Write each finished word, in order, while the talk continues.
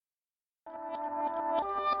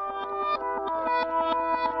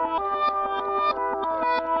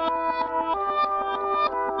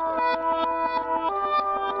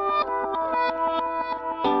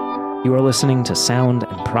You are listening to Sound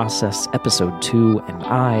and Process Episode 2, and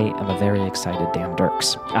I am a very excited Dan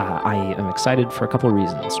Dirks. I am excited for a couple of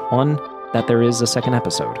reasons. One, that there is a second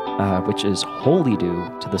episode, which is wholly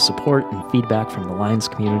due to the support and feedback from the Lines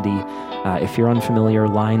community. If you're unfamiliar,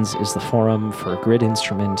 Lines is the forum for grid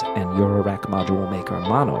instrument and Eurorack module maker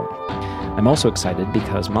Monome. I'm also excited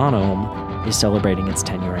because Monome is celebrating its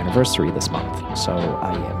 10-year anniversary this month, so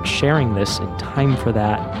I am sharing this in time for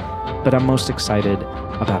that, but I'm most excited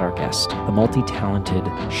about our guest, the multi-talented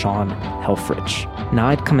Sean Helfrich. Now,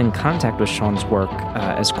 I'd come in contact with Sean's work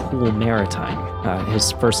as Cool Maritime.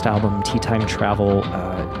 His first album, Tea Time Travel,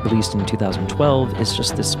 released in 2012, is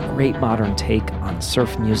just this great modern take on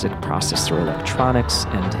surf music processed through electronics,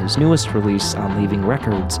 and his newest release on Leaving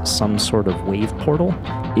Records, Some Sort of Wave Portal,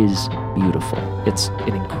 is beautiful. It's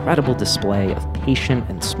an incredible display of patient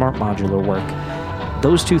and smart modular work.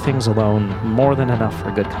 Those two things alone, more than enough for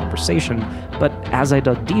a good conversation, but as I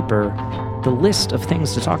dug deeper, the list of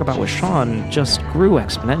things to talk about with Sean just grew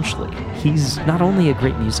exponentially. He's not only a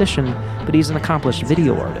great musician, but he's an accomplished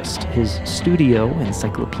video artist. His studio,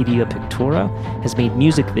 Encyclopedia Pictura, has made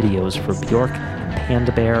music videos for Bjork and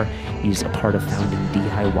Panda Bear. He's a part of founding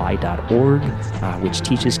DIY.org, which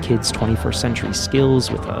teaches kids 21st century skills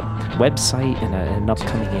with a website and an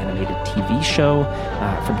upcoming animated TV show.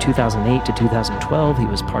 From 2008 to 2012, he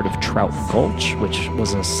was part of Trout Gulch, which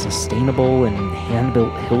was a sustainable and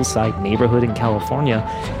hand-built hillside neighborhood in California.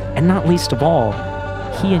 And not least of all,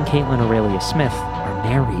 he and Caitlin Aurelia Smith are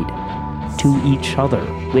married to each other,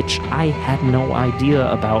 which I had no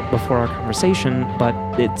idea about before our conversation, but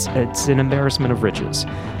it's an embarrassment of riches.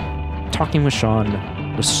 Talking with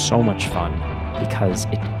Sean was so much fun because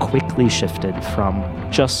it quickly shifted from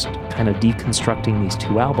just kind of deconstructing these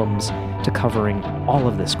two albums to covering all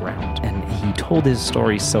of this ground. And he told his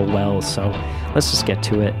story so well, so let's just get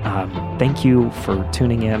to it. Thank you for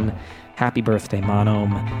tuning in. Happy birthday,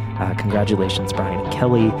 Monome. Congratulations, Brian and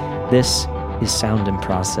Kelly. This is Sound and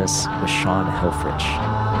Process with Sean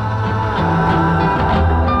Helfrich.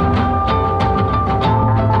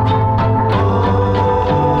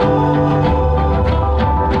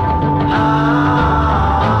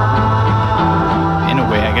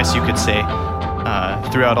 You could say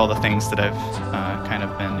throughout all the things that I've kind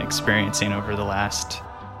of been experiencing over the last,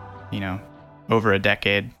 over a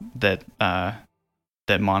decade, that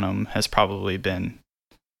Monome has probably been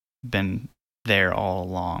there all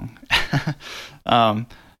along.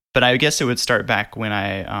 But I guess it would start back when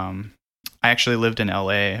I actually lived in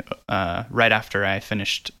LA right after I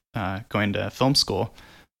finished going to film school.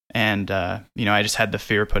 And, I just had the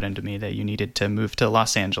fear put into me that you needed to move to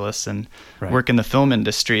Los Angeles and work in the film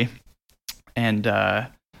industry. And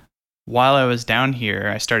while I was down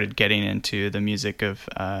here, I started getting into the music of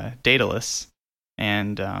Daedalus.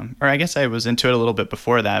 And, or I guess I was into it a little bit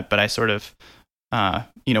before that, but I sort of,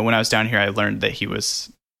 when I was down here, I learned that he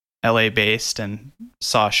was LA based and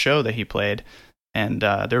saw a show that he played. And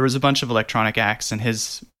there was a bunch of electronic acts, and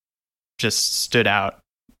his just stood out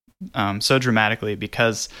so dramatically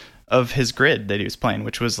because of his grid that he was playing,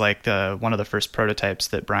 which was like one of the first prototypes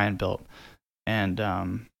that Brian built.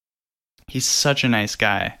 And he's such a nice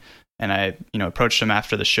guy. And I, approached him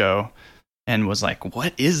after the show and was like,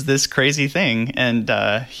 what is this crazy thing? And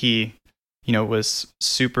he, was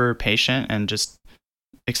super patient and just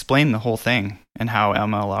explained the whole thing and how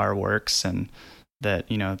MLR works, and that,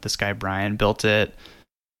 this guy Brian built it.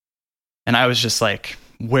 And I was just like,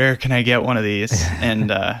 where can I get one of these?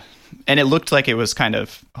 And it looked like it was kind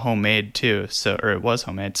of homemade too. Or it was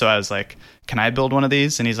homemade. So I was like, can I build one of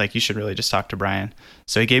these? And he's like, you should really just talk to Brian.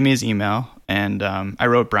 So he gave me his email, and I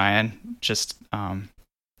wrote Brian just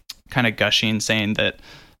kind of gushing, saying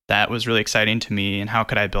that was really exciting to me and how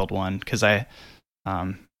could I build one? Because I,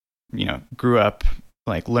 grew up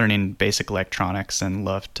like learning basic electronics and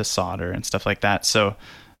loved to solder and stuff like that. So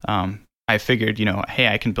I figured, hey,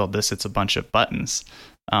 I can build this. It's a bunch of buttons.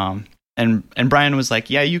 And Brian was like,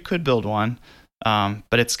 yeah, you could build one,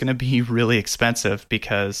 but it's going to be really expensive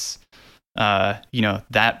because,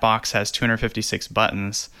 that box has 256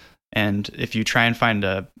 buttons. And if you try and find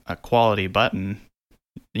a quality button,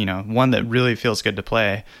 one that really feels good to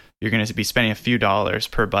play, you're going to be spending a few dollars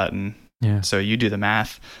per button. Yeah. So you do the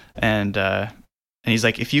math. And he's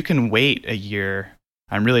like, if you can wait a year,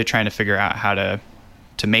 I'm really trying to figure out how to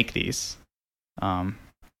make these on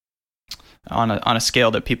a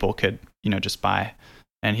scale that people could, just buy.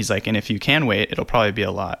 And he's like, and if you can wait, it'll probably be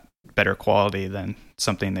a lot better quality than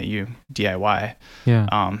something that you DIY.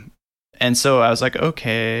 Yeah. And so I was like,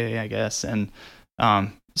 okay, I guess. And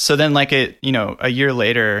so then like a year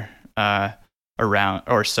later, or around,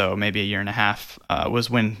 or so, maybe a year and a half, was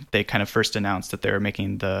when they kind of first announced that they were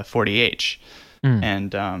making the 40H.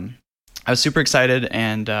 And I was super excited,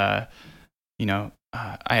 and I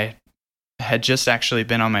had just actually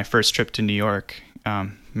been on my first trip to New York,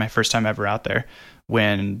 my first time ever out there,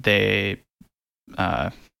 when they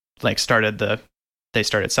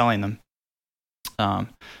started selling them.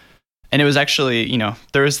 And it was actually,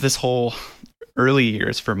 there was this whole early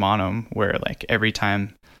years for Monum where like every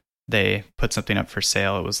time they put something up for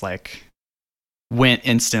sale, it was like went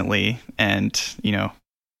instantly, and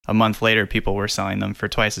a month later people were selling them for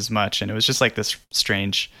twice as much, and it was just like this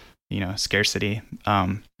strange scarcity.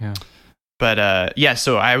 So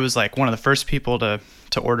I was like one of the first people to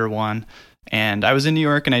order one, and I was in New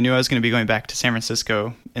York, and I knew I was going to be going back to San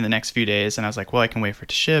Francisco in the next few days, and I was like, well, I can wait for it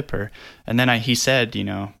to ship. And then he said,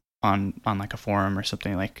 on like a forum or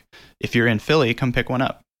something, like, if you're in Philly, come pick one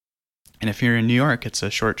up, and if you're in New York, it's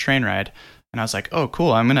a short train ride. And I was like, oh,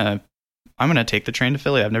 cool, I'm gonna take the train to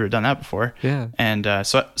Philly. I've never done that before. Yeah. And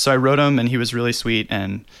so I wrote him, and he was really sweet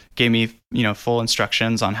and gave me full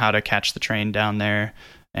instructions on how to catch the train down there.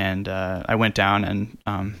 And I went down and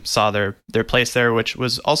saw their place there, which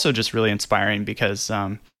was also just really inspiring because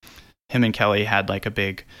him and Kelly had like a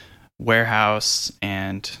big warehouse,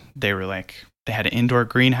 and they had an indoor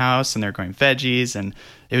greenhouse, and they're growing veggies, and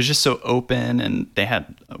it was just so open, and they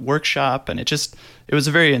had a workshop, and it was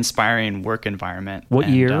a very inspiring work environment. What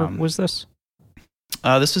year was this?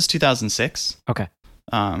 This was 2006. Okay.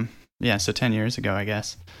 So 10 years ago, I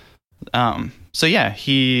guess. So yeah,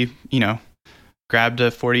 he, grabbed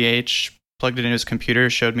a 40H, plugged it into his computer,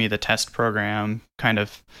 showed me the test program, kind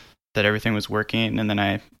of that everything was working, and then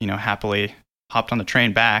I, happily hopped on the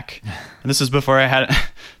train back. And this is before I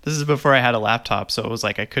had a laptop, so it was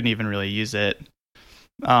like I couldn't even really use it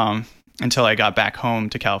until I got back home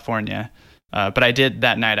to California. But I did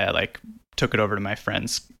that night. I took it over to my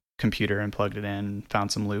friend's computer and plugged it in,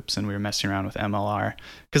 found some loops, and we were messing around with MLR,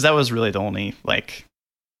 because that was really the only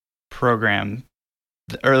program,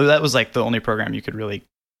 or that was the only program you could really,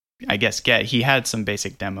 I guess, get. He had some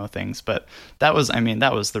basic demo things, but that was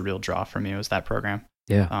the real draw for me, was that program.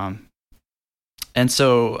 Yeah. And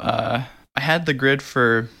so I had the Grid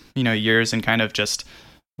for years, and kind of just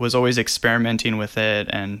was always experimenting with it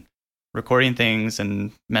and recording things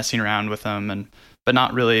and messing around with them, but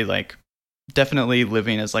not really definitely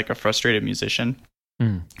living as a frustrated musician.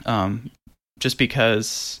 Just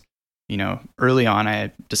because early on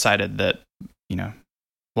I decided that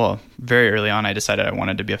very early on I decided I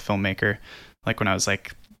wanted to be a filmmaker, when I was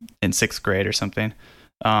in 6th grade or something.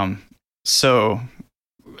 So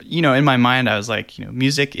in my mind I was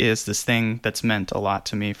music is this thing that's meant a lot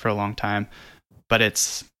to me for a long time, but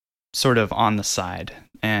it's sort of on the side,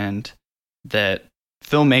 and that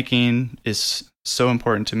filmmaking is so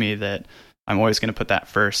important to me that I'm always going to put that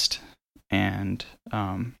first, and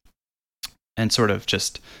sort of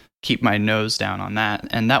just keep my nose down on that.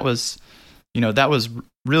 And that was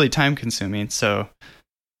really time consuming. So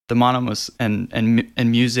the Monum was, and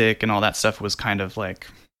music and all that stuff was kind of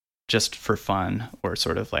just for fun, or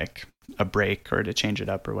sort of a break, or to change it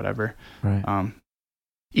up or whatever. Right.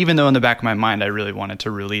 Even though in the back of my mind, I really wanted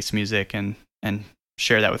to release music and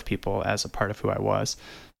share that with people as a part of who I was.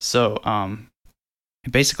 So,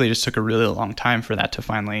 it basically just took a really long time for that to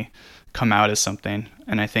finally come out as something.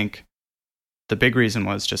 And I think the big reason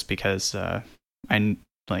was just because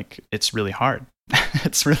it's really hard.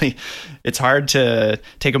 it's hard to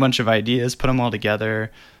take a bunch of ideas, put them all together,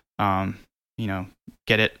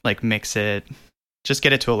 get it, mix it, just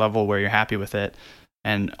get it to a level where you're happy with it,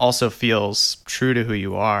 and also feels true to who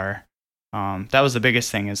you are. That was the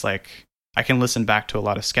biggest thing, is I can listen back to a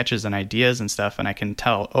lot of sketches and ideas and stuff, and I can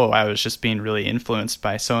tell, oh, I was just being really influenced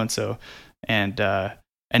by so-and-so. And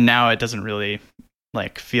now it doesn't really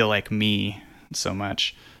feel like me so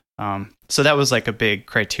much. So that was a big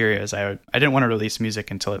criteria, is I didn't want to release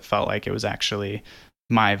music until it felt like it was actually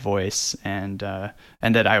my voice, and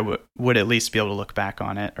that I would at least be able to look back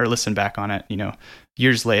on it, or listen back on it,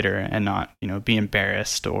 years later, and not, be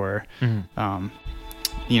embarrassed, or, feeling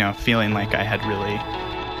like I had really,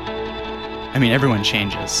 everyone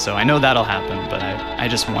changes, so I know that'll happen, but I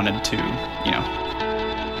just wanted to,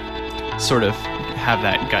 sort of have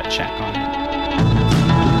that gut check on it.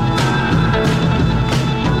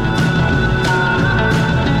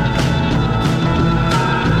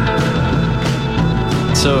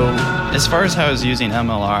 So as far as how I was using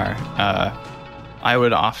MLR, I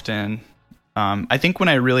would often, I think when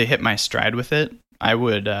I really hit my stride with it, I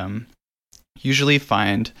would usually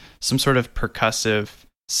find some sort of percussive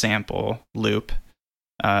sample loop,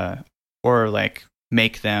 or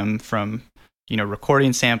make them from,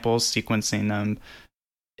 recording samples, sequencing them.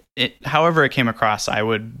 However it came across, I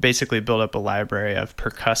would basically build up a library of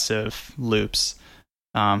percussive loops,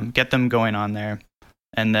 get them going on there.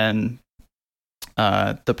 And then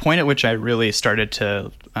the point at which I really started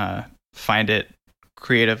to find it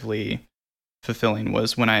creatively fulfilling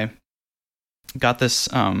was when I got this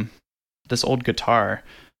old guitar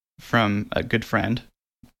from a good friend.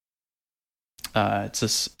 It's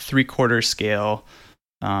this 3/4 scale,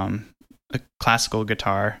 a classical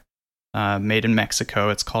guitar made in Mexico.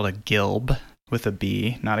 It's called a Gilb with a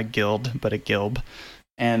B, not a guild, but a Gilb.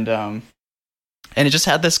 And it just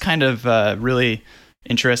had this kind of really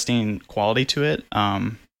interesting quality to it.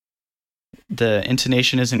 The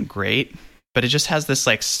intonation isn't great, but it just has this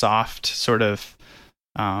like soft sort of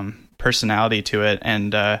personality to it.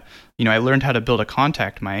 And I learned how to build a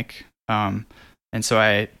contact mic, and so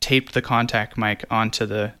I taped the contact mic onto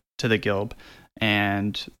the Gilb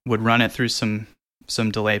and would run it through some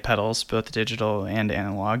delay pedals, both digital and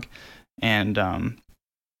analog, and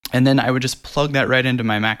then I would just plug that right into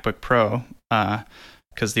my MacBook Pro,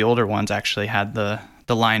 because the older ones actually had the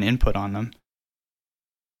line input on them.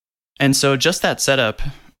 And so just that setup,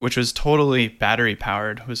 which was totally battery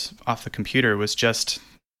powered, was off the computer,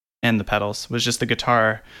 and the pedals, was just the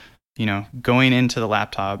guitar, going into the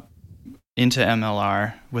laptop, into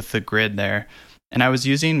MLR with the grid there. And I was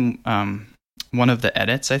using one of the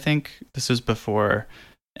edits, I think. This was before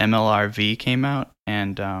MLR-V came out,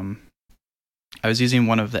 and I was using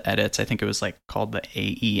one of the edits. I think it was like called the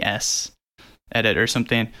AES edit or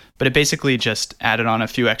something, but it basically just added on a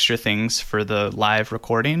few extra things for the live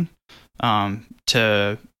recording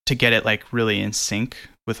to get it like really in sync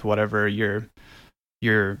with whatever your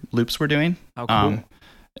loops were doing. Oh, cool.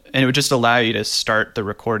 And it would just allow you to start the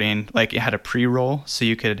recording, like it had a pre-roll, so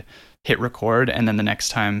you could hit record, and then the next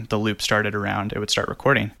time the loop started around, it would start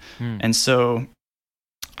recording. And so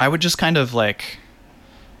I would just kind of like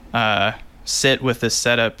sit with this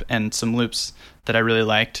setup and some loops that I really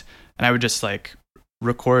liked, and I would just like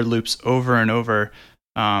record loops over and over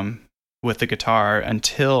with the guitar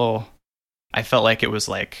until I felt like it was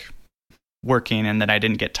like working and that I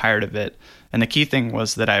didn't get tired of it. And the key thing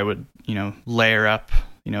was that I would, layer up,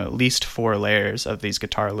 at least 4 layers of these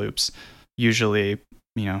guitar loops, usually,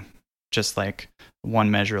 just like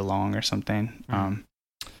 1 measure long or something.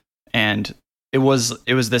 And it was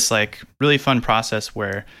this like really fun process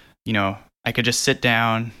where, I could just sit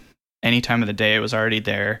down any time of the day. It was already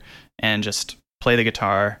there, and just play the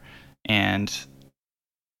guitar and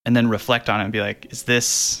then reflect on it and be like, is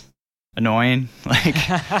this annoying? Like,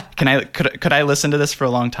 could I listen to this for a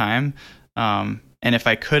long time? And if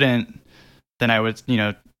I couldn't, then I would,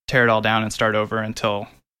 tear it all down and start over until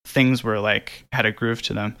things were like, had a groove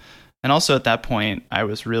to them. And also at that point, I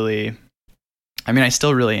was really, I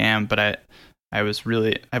still really am, but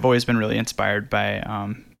I've always been really inspired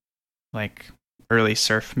by, like early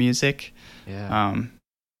surf music. Yeah.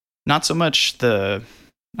 Not so much the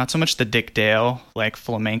Dick Dale, like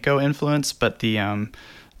flamenco influence, but the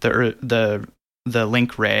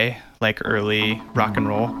Link Wray, like early rock and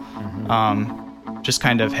roll. Just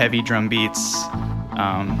kind of heavy drum beats,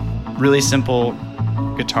 really simple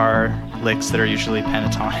guitar licks that are usually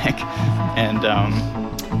pentatonic,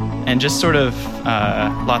 and just sort of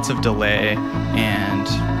lots of delay. And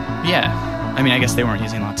yeah, I guess they weren't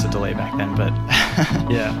using lots of delay back then, but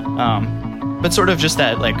yeah. But sort of just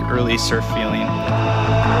that like early surf feeling.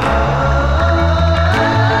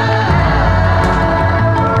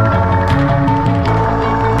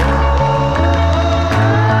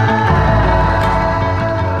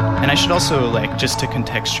 And I should also, like, just to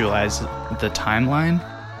contextualize the timeline,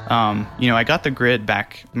 I got the grid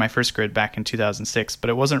back, my first grid back in 2006, but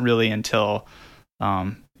it wasn't really until,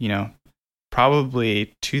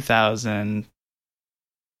 probably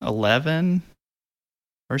 2011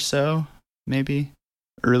 or so, maybe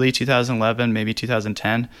early 2011, maybe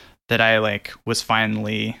 2010, that I like was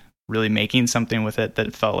finally really making something with it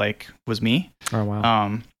that felt like was me. Oh,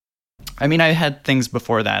 wow. I had things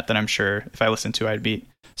before that I'm sure if I listened to, I'd be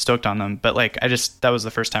stoked on them, but like that was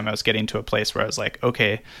the first time I was getting to a place where I was like,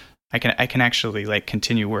 okay, I can actually like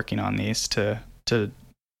continue working on these to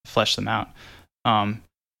flesh them out.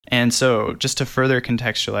 And so just to further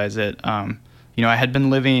contextualize it, I had been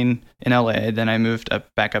living in LA, then I moved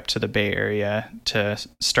back up to the Bay Area to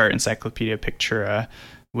start Encyclopedia Pictura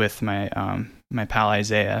with my my pal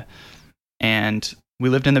Isaiah, and we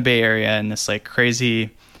lived in the Bay Area in this like crazy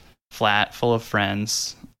flat full of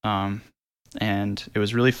friends. And it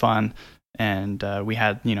was really fun, and we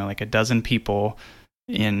had like a dozen people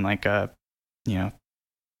in like a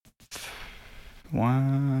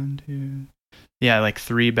 1, 2, like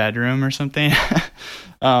 3-bedroom or something.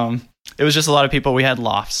 It was just a lot of people. We had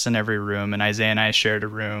lofts in every room, and Isaiah and I shared a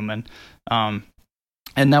room, and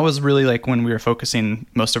that was really like when we were focusing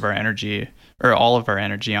most of our energy, or all of our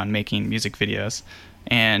energy, on making music videos.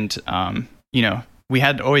 And we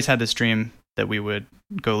had always had this dream that we would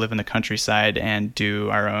go live in the countryside and do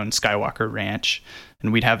our own Skywalker Ranch,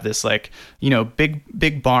 and we'd have this like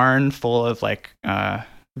big barn full of like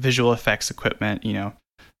visual effects equipment.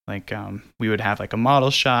 Like we would have like a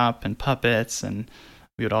model shop and puppets, and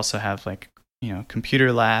we would also have like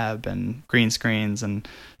computer lab and green screens, and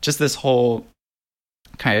just this whole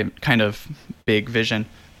kind of big vision.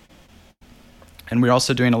 And we were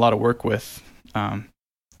also doing a lot of work with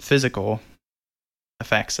physical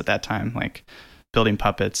effects at that time, like building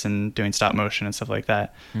puppets and doing stop motion and stuff like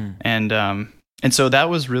that. And so that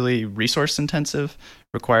was really resource intensive,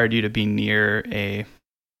 required you to be near a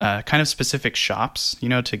kind of specific shops,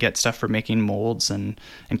 to get stuff for making molds and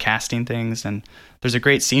casting things. And there's a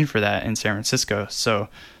great scene for that in San Francisco. So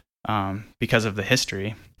because of the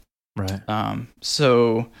history. Right.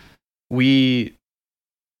 So we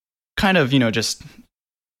kind of,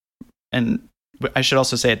 and I should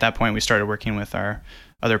also say at that point, we started working with our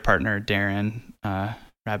other partner, Darren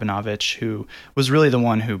Rabinovich, who was really the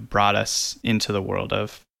one who brought us into the world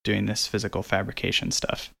of doing this physical fabrication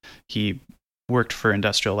stuff. He worked for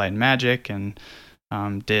Industrial Light and Magic and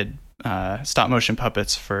did stop motion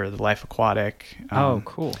puppets for The Life Aquatic. Oh,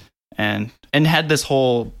 cool. And had this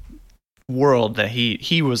whole world that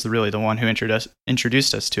he was really the one who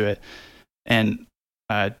introduced us to it. And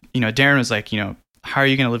Darren was like, how are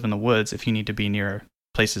you going to live in the woods if you need to be near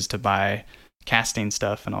places to buy casting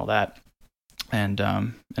stuff and all that, and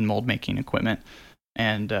mold making equipment.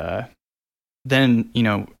 And then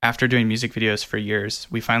after doing music videos for years,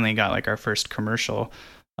 we finally got like our first commercial,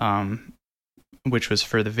 which was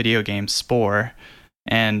for the video game Spore.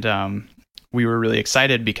 And we were really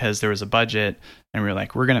excited because there was a budget, and we were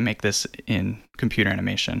like, we're going to make this in computer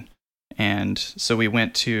animation. And so we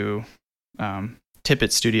went to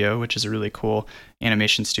Tippett Studio, which is a really cool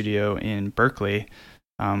animation studio in Berkeley,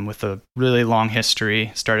 with a really long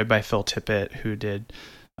history, started by Phil Tippett, who did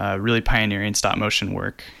really pioneering stop motion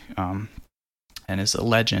work, and is a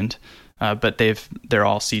legend. But they're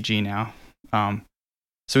all CG now.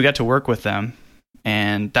 So we got to work with them,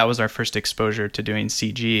 and that was our first exposure to doing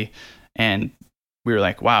CG. And we were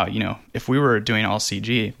like, wow, if we were doing all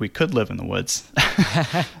CG, we could live in the woods.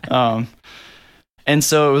 And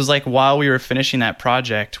so it was like, while we were finishing that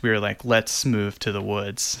project, we were like, let's move to the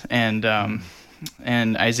woods. And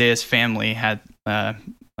Isaiah's family had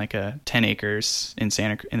like 10 acres in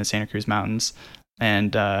the Santa Cruz Mountains,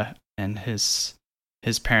 and his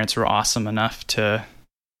parents were awesome enough to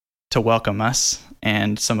welcome us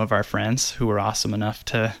and some of our friends who were awesome enough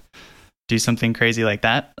to do something crazy like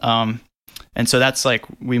that. And so that's like,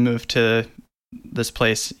 we moved to this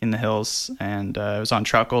place in the hills, and it was on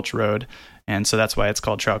Trout Gulch Road. And so that's why it's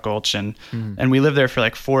called Trout Gulch. And we lived there for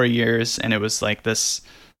like 4 years, and it was like this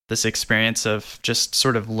experience of just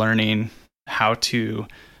sort of learning how to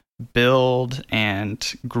build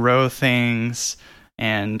and grow things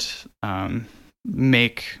and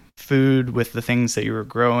make food with the things that you were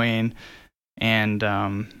growing, and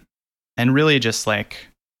really just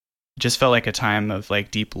felt like a time of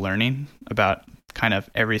like deep learning about kind of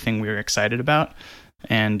everything we were excited about.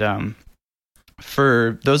 And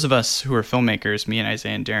for those of us who are filmmakers, me and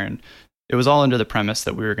Isaiah and Darren, it was all under the premise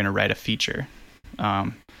that we were going to write a feature.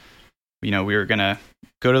 We were going to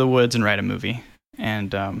go to the woods and write a movie.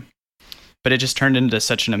 And but it just turned into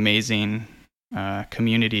such an amazing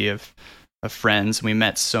community of friends. We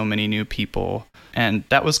met so many new people, and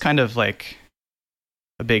that was kind of like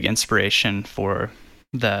a big inspiration for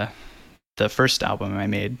the first album I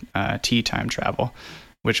made, Tea Time Travel,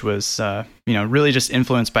 which was really just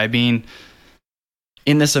influenced by being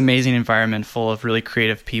in this amazing environment full of really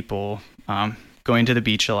creative people, going to the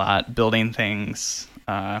beach a lot, building things,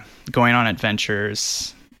 going on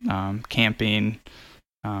adventures, camping,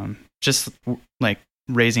 just like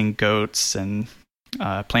raising goats and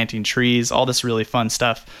planting trees, all this really fun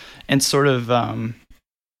stuff. And sort of,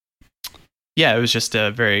 it was just a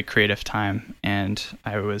very creative time. And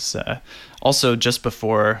I was also, just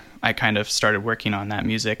before I kind of started working on that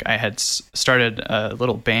music, I had started a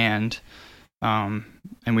little band,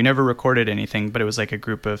 and we never recorded anything, but it was like a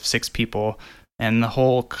group of 6 people. And the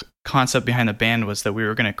whole concept behind the band was that we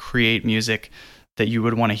were going to create music that you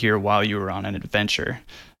would want to hear while you were on an adventure.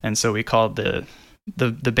 And so we called the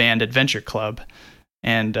band Adventure Club.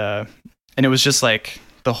 And it was just like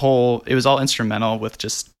it was all instrumental with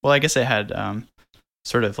just, well, I guess it had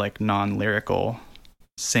sort of like non-lyrical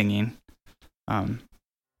singing.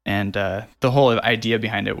 And the whole idea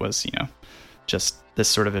behind it was, just this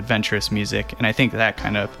sort of adventurous music. And I think that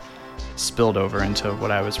kind of spilled over into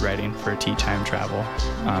what I was writing for Tea Time Travel.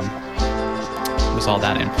 Was all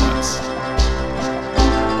that influence.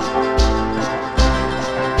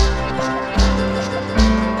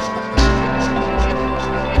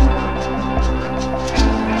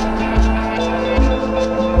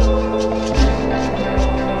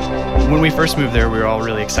 When we first moved there, we were all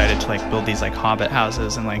really excited to like build these like hobbit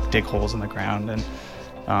houses and like dig holes in the ground and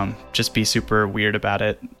just be super weird about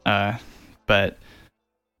it. But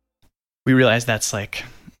we realized that's kind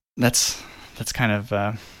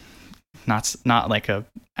of not like a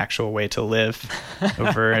actual way to live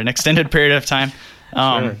over an extended period of time.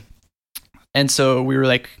 Sure. And so we were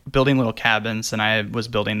like building little cabins, and I was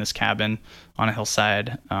building this cabin on a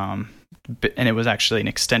hillside. And it was actually an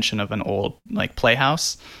extension of an old like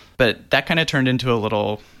playhouse. But that kind of turned into a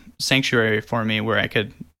little sanctuary for me where I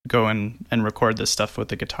could go and record this stuff with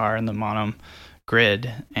the guitar and the mono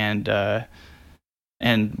grid, and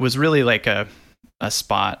was really like a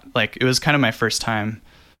spot. Like it was kind of my first time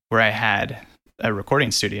where I had a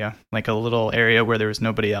recording studio, like a little area where there was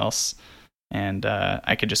nobody else, and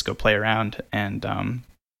I could just go play around. And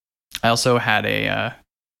I also had a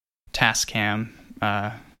Tascam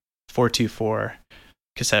 424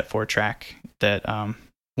 cassette 4-track that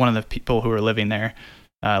one of the people who were living there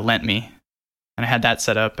lent me, and I had that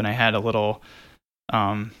set up, and I had a little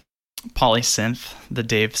polysynth, the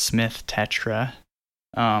Dave Smith Tetra,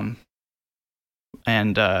 and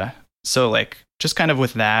so like just kind of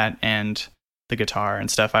with that and the guitar and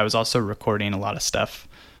stuff, I was also recording a lot of stuff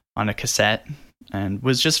on a cassette, and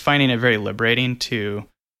was just finding it very liberating to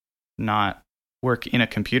not work in a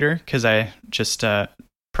computer, because I just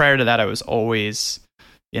prior to that I was always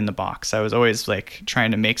in the box. I was always like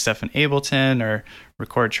trying to make stuff in Ableton or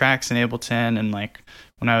record tracks in Ableton, and like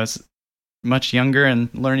when I was much younger and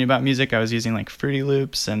learning about music, I was using like Fruity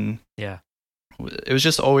Loops, and it was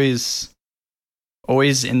just always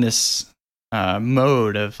in this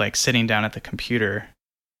mode of like sitting down at the computer.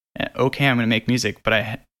 Okay, I'm going to make music, but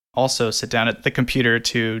I also sit down at the computer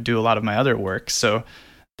to do a lot of my other work. So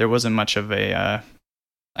there wasn't much of a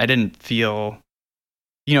I didn't feel,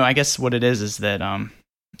 I guess what it is that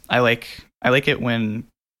I like it when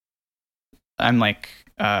I'm like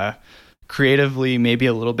creatively maybe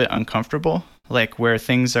a little bit uncomfortable, like where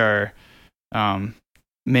things are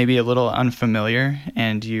maybe a little unfamiliar,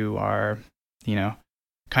 and you are,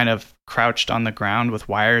 kind of crouched on the ground with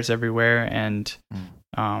wires everywhere, and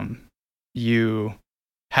you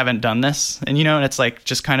haven't done this, and and it's like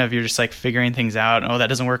just kind of, you're just like figuring things out. Oh, that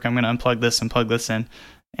doesn't work, I'm going to unplug this and plug this in.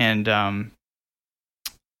 And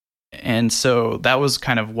so that was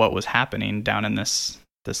kind of what was happening down in this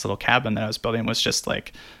little cabin that I was building. Was just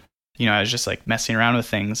like, I was just like messing around with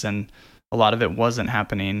things, and a lot of it wasn't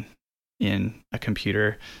happening in a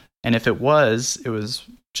computer. And if it was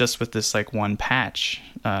just with this like one patch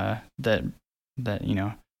that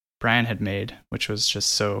Brian had made, which was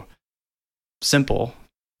just so simple.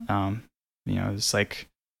 It's like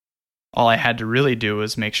all I had to really do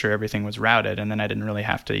was make sure everything was routed, and then I didn't really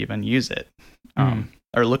have to even use it.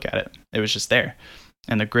 Or look at it. It was just there,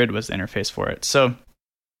 and the grid was the interface for it. So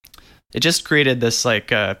it just created this like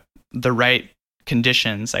the right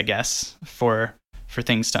conditions, I guess, for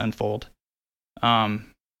things to unfold.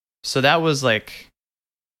 So that was like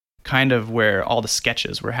kind of where all the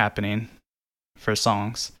sketches were happening for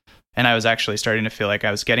songs, and I was actually starting to feel like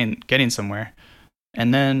I was getting somewhere.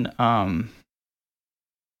 And then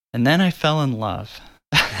I fell in love.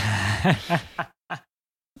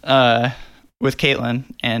 With Caitlin,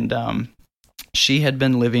 and she had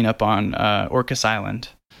been living up on Orcas Island,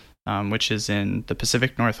 which is in the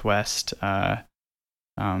Pacific Northwest,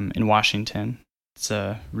 in Washington. It's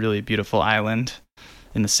a really beautiful island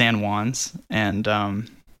in the San Juans, and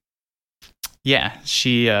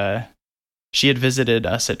she had visited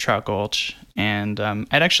us at Trout Gulch, and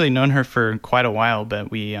I'd actually known her for quite a while,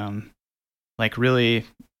 but we really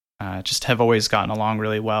just have always gotten along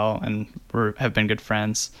really well, and have been good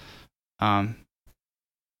friends.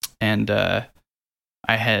 And I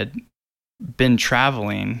had been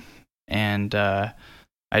traveling, and I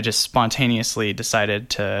just spontaneously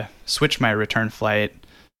decided to switch my return flight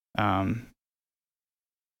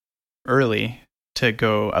early to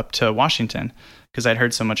go up to Washington, because I'd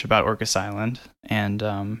heard so much about Orcas Island,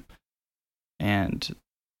 and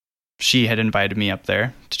she had invited me up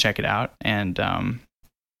there to check it out, and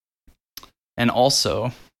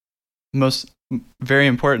also, very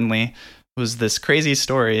importantly, was this crazy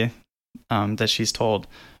story that she's told,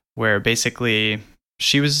 where basically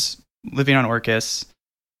she was living on Orcas,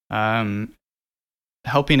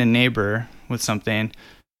 helping a neighbor with something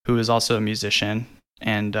who was also a musician,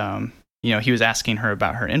 and he was asking her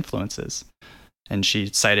about her influences, and she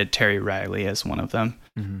cited Terry Riley as one of them.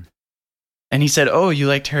 Mm-hmm. And he said, "Oh, you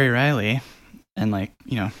like Terry Riley?" And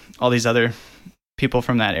all these other people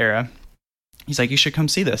from that era. He's like, "You should come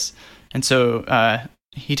see this." And so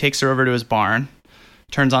he takes her over to his barn,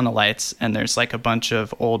 turns on the lights, and there's like a bunch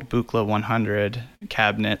of old Buchla 100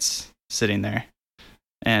 cabinets sitting there.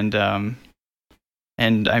 And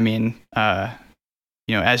I mean,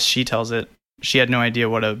 as she tells it, she had no idea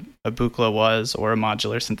what a Buchla was or a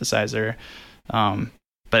modular synthesizer,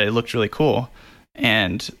 but it looked really cool.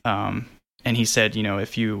 And he said,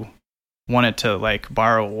 if you wanted to like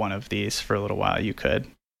borrow one of these for a little while, you could,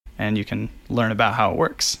 and you can learn about how it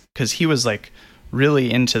works. Because he was like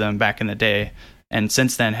really into them back in the day, and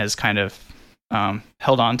since then has kind of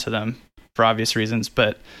held on to them for obvious reasons,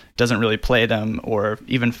 but doesn't really play them or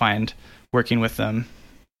even find working with them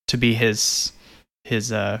to be his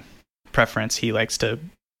preference. He likes to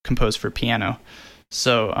compose for piano.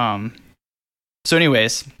 So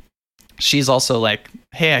anyways, she's also like,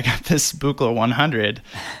 "Hey, I got this Buchla 100."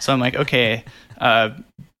 So I'm like, okay,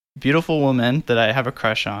 beautiful woman that I have a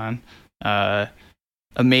crush on,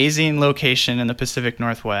 amazing location in the Pacific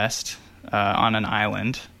Northwest, on an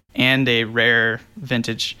island, and a rare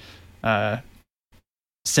vintage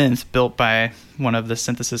synth built by one of the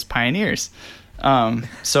synthesis pioneers.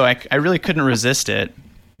 So I really couldn't resist it.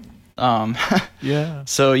 Yeah.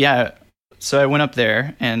 So I went up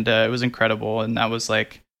there, and it was incredible. And that was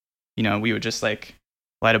like, we would just like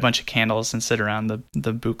light a bunch of candles and sit around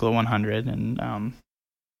the Buchla 100 and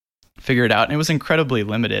figure it out. And it was incredibly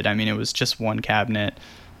limited. I mean, it was just one cabinet.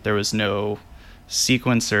 There was no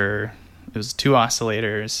sequencer. It was 2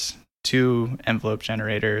 oscillators, 2 envelope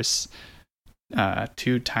generators,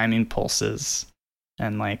 2 timing pulses,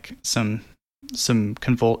 and like some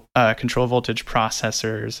control voltage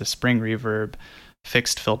processors, a spring reverb,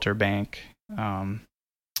 fixed filter bank.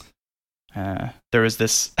 There was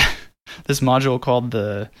this this module called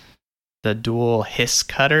the dual hiss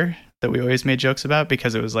cutter that we always made jokes about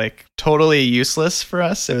because it was like totally useless for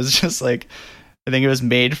us. It was just like, I think it was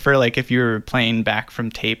made for like if you were playing back from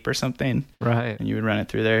tape or something, right? And you would run it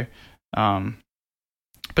through there.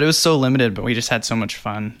 But it was so limited, but we just had so much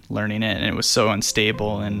fun learning it, and it was so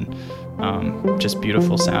unstable and just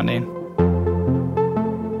beautiful sounding.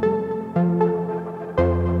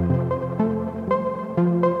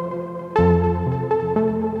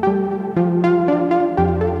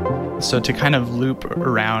 So to kind of loop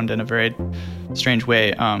around in a very strange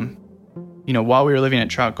way, while we were living at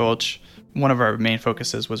Trout Gulch, one of our main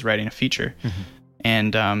focuses was writing a feature. Mm-hmm.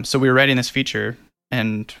 And so we were writing this feature,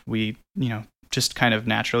 and we, just kind of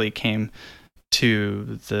naturally came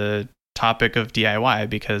to the topic of DIY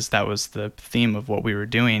because that was the theme of what we were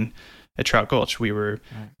doing at Trout Gulch. We were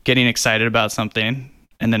getting excited about something,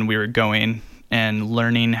 and then we were going and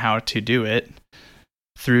learning how to do it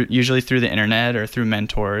usually through the internet or through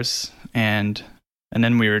mentors. And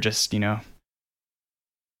then we were just,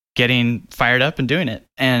 getting fired up and doing it.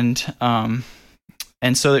 And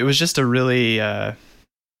so it was just a really,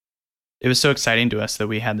 it was so exciting to us that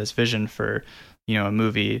we had this vision for, a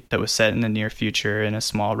movie that was set in the near future in a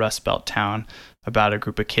small Rust Belt town about a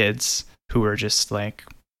group of kids who were just like,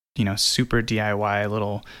 super DIY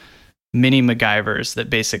little mini MacGyvers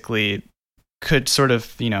that basically could sort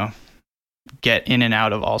of, get in and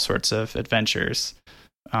out of all sorts of adventures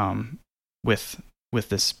with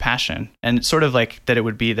this passion, and sort of like that it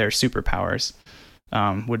would be their superpowers,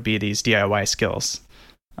 would be these DIY skills.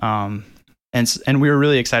 And we were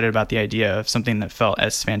really excited about the idea of something that felt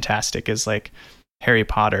as fantastic as like Harry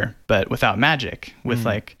Potter, but without magic, with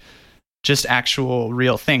like just actual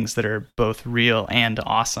real things that are both real and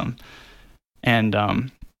awesome. And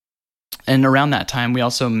around that time, we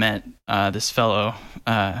also met this fellow,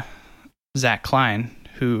 Zach Klein,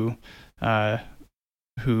 who's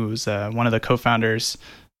one of the co-founders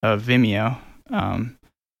of Vimeo,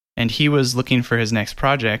 and he was looking for his next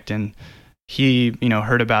project, and he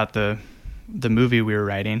heard about the movie we were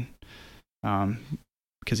writing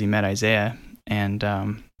because he met Isaiah, and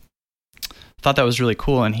thought that was really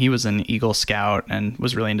cool. And he was an Eagle Scout and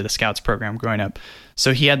was really into the Scouts program growing up,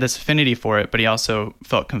 so he had this affinity for it, but he also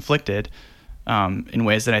felt conflicted in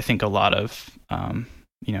ways that I think a lot of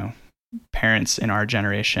parents in our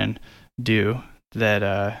generation do,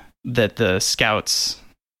 that the Scouts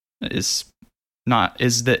is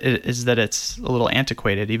that it's a little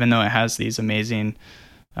antiquated, even though it has these amazing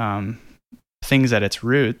things at its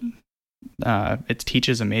root. It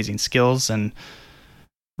teaches amazing skills and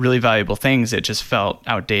really valuable things. It just felt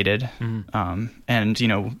outdated. And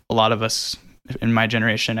a lot of us in my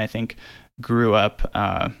generation, I think, grew up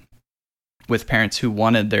with parents who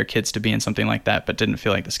wanted their kids to be in something like that, but didn't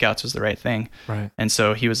feel like the Scouts was the right thing. Right. And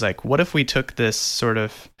so he was like, what if we took this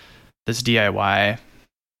DIY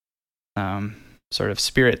sort of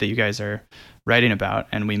spirit that you guys are writing about,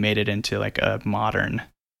 and we made it into like a modern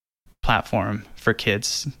platform for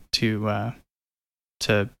kids to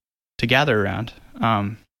gather around.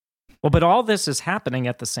 Well, but all this is happening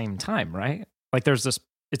at the same time, right? Like there's this,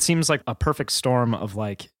 it seems like a perfect storm of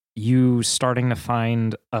like you starting to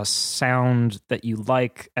find a sound that you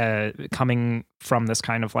like coming from this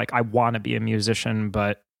kind of like, I want to be a musician,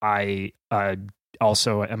 but I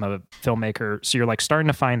also am a filmmaker. So you're like starting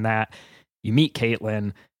to find that. You meet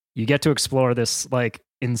Caitlin, you get to explore this like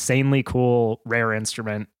insanely cool, rare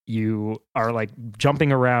instrument. You are like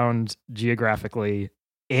jumping around geographically,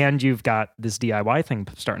 and you've got this DIY thing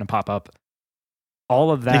starting to pop up. All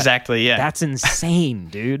of that. Exactly. Yeah. That's insane,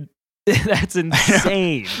 dude. That's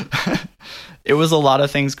insane. It was a lot of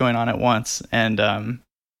things going on at once. And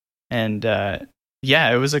yeah,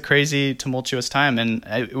 it was a crazy, tumultuous time. And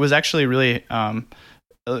it was actually really, it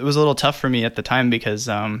was a little tough for me at the time because,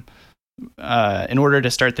 in order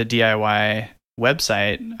to start the DIY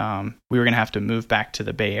website, we were going to have to move back to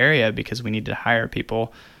the Bay Area because we needed to hire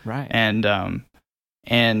people. Right. And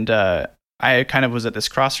I kind of was at this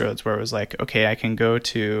crossroads where it was like, okay, I can go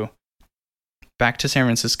back to San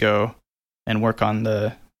Francisco and work on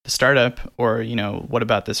the startup, or, you know, what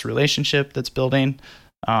about this relationship that's building?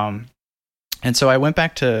 And so I went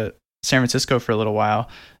back to San Francisco for a little while,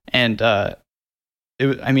 and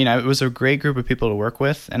it was a great group of people to work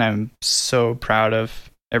with, and I'm so proud of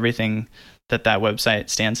everything that website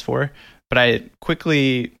stands for. But I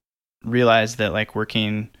quickly realized that like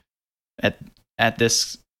working at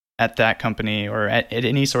that company or at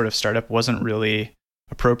any sort of startup wasn't really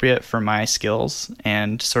appropriate for my skills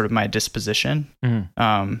and sort of my disposition.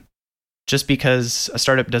 Just because a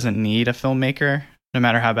startup doesn't need a filmmaker, no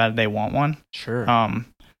matter how bad they want one. Sure.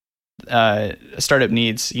 A startup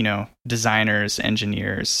needs, you know, designers,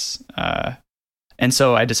 engineers, and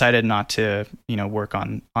so I decided not to, you know, work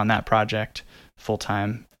on that project full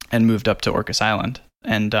time and moved up to Orcas Island,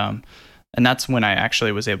 and that's when I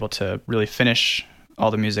actually was able to really finish all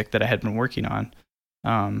the music that I had been working on,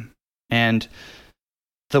 and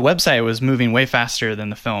the website was moving way faster than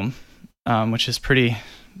the film, which is pretty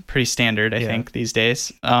standard, I think, these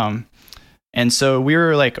days. And so we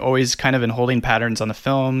were like always kind of in holding patterns on the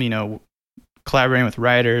film, you know, collaborating with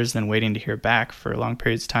writers, then waiting to hear back for long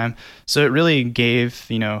periods of time. So it really gave,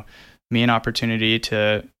 you know, me an opportunity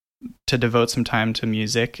to devote some time to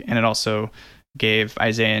music, and it also gave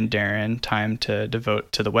Isaiah and Darren time to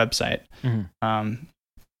devote to the website.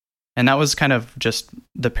 And that was kind of just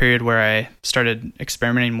the period where I started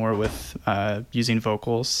experimenting more with using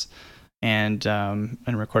vocals and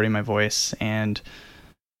recording my voice, and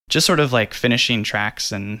just sort of like finishing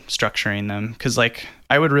tracks and structuring them. Cause like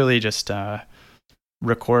I would really just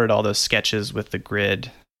record all those sketches with the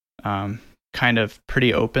grid kind of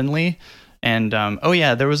pretty openly. And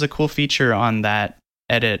there was a cool feature on that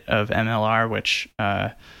edit of MLR, which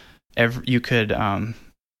you could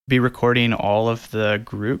be recording all of the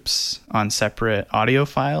groups on separate audio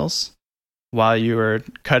files while you were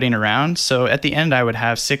cutting around. So at the end, I would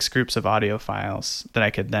have 6 groups of audio files that I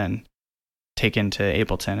could then take into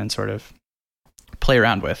Ableton and sort of play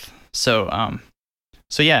around with. So I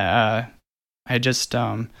just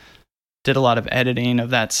did a lot of editing of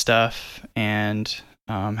that stuff, and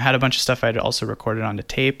had a bunch of stuff I'd also recorded onto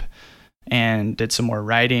tape, and did some more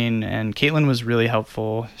writing. And Caitlin was really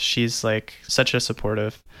helpful. She's like such a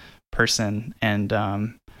supportive person, and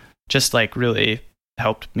just like really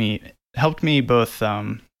helped me both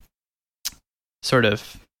sort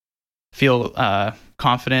of feel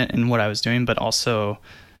confident in what I was doing, but also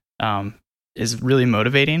is really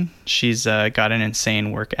motivating. She's got an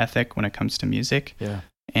insane work ethic when it comes to music. Yeah.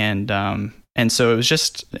 And so it was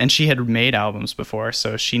just, and she had made albums before,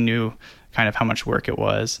 so she knew kind of how much work it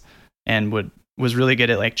was, and was really good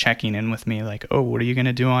at like checking in with me, like, oh, what are you going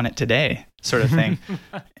to do on it today, sort of thing.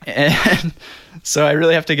 And so I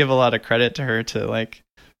really have to give a lot of credit to her to like,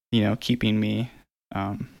 you know, keeping me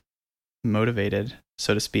motivated,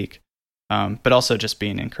 so to speak, but also just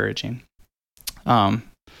being encouraging. So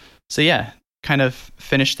yeah, kind of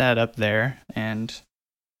finished that up there and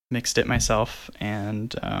mixed it myself,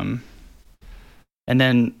 and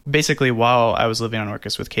then basically while I was living on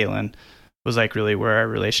Orcas with Caitlin was like really where our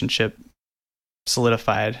relationship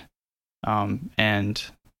solidified. And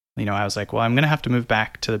you know, I was like, well, I'm gonna have to move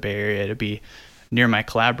back to the Bay Area to be near my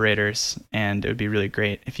collaborators, and it would be really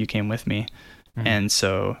great if you came with me. And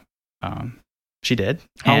so She did.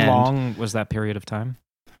 How long was that period of time?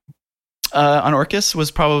 On Orcus was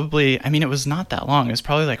probably, I mean, it was not that long. It was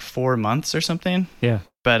probably like 4 months or something. Yeah.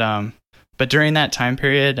 But during that time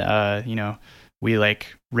period, we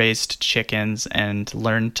like raised chickens and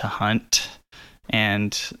learned to hunt.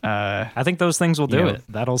 And I think those things will do it.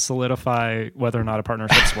 That'll solidify whether or not a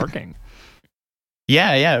partnership's working.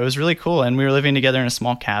 Yeah, it was really cool. And we were living together in a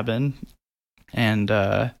small cabin. And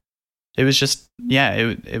it was just,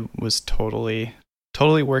 it was totally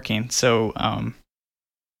working. So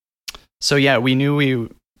yeah, we knew we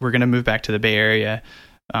were going to move back to the Bay Area,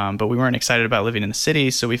 but we weren't excited about living in the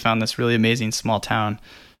city. So we found this really amazing small town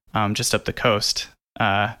just up the coast.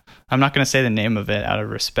 I'm not going to say the name of it out of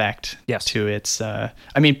respect to its. I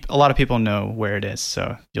mean, a lot of people know where it is,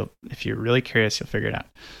 so if you're really curious, you'll figure it out.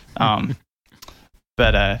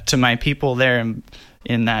 But to my people there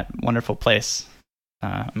in that wonderful place,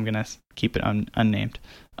 I'm going to keep it unnamed.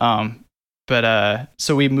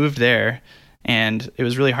 So we moved there. And it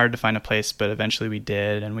was really hard to find a place, but eventually we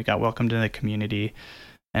did, and we got welcomed into the community,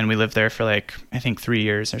 and we lived there for like, I think 3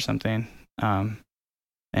 years or something.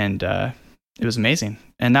 And it was amazing.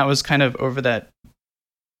 And that was kind of over that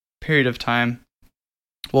period of time.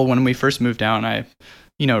 Well, when we first moved down, I,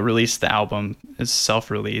 released the album as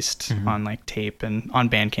self-released on like tape and on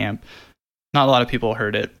Bandcamp. Not a lot of people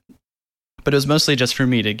heard it, but it was mostly just for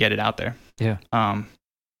me to get it out there. Yeah.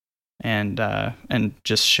 And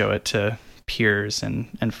just show it to peers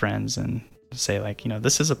and friends and say like,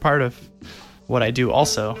 this is a part of what I do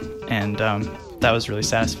also. And that was really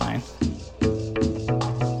satisfying.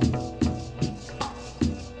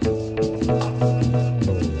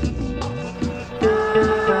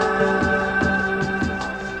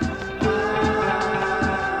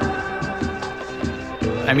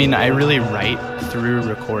 I mean, I really write through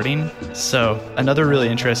recording. So another really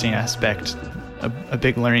interesting aspect, a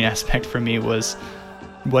big learning aspect for me was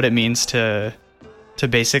what it means to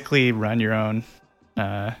basically run your own,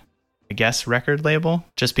 I guess, record label,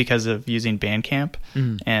 just because of using Bandcamp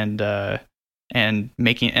and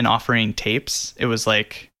making and offering tapes. It was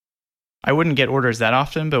like, I wouldn't get orders that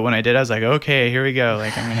often, but when I did, I was like, okay, here we go.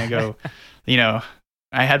 Like, I'm going to go,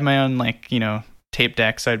 I had my own tape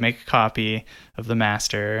deck. So I'd make a copy of the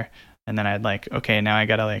master, and then I'd like, okay, now I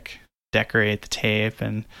got to decorate the tape,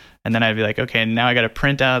 and then I'd be like, okay, now I got to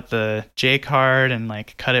print out the J card and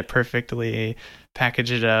cut it perfectly,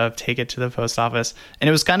 package it up, take it to the post office. And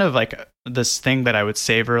it was kind of like this thing that I would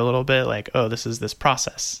savor a little bit, like, oh, this is this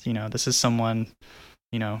process, this is someone,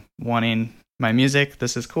 wanting my music.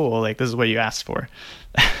 This is cool. Like, this is what you asked for.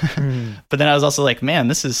 But then I was also like, man,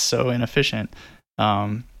 this is so inefficient.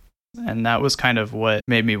 And that was kind of what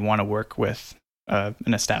made me want to work with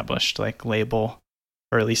an established label,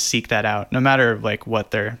 or at least seek that out, no matter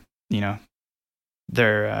what their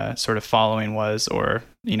sort of following was, or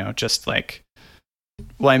just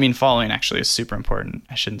following actually is super important.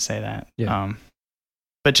 I shouldn't say that. Yeah.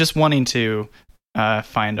 But just wanting to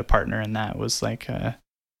find a partner in that was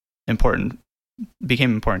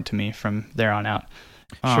became important to me from there on out.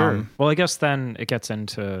 Sure. Well, I guess then it gets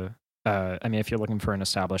into if you're looking for an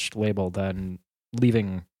established label, then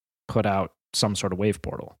Leaving put out some sort of wave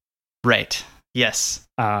portal. Right. Yes.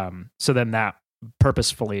 So then that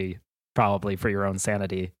purposefully, probably for your own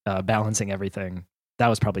sanity, balancing everything, that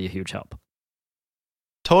was probably a huge help.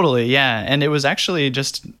 Totally. Yeah. And it was actually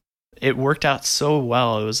it worked out so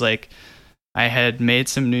well. It was like I had made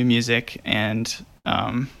some new music and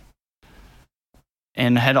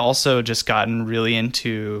had also just gotten really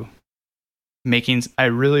into I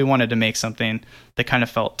really wanted to make something that kind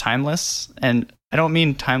of felt timeless. And I don't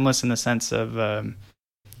mean timeless in the sense of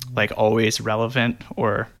always relevant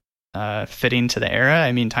or fitting to the era.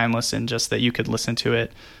 I mean timeless in just that you could listen to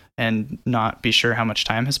it and not be sure how much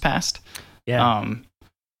time has passed. Yeah.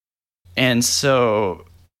 And so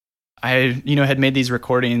I, had made these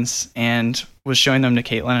recordings and was showing them to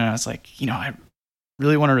Caitlin, and I was like, I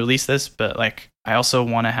really want to release this, but I also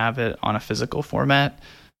want to have it on a physical format.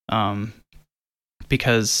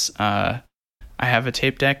 Because I have a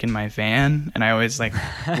tape deck in my van, and I always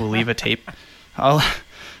will leave a tape. I'll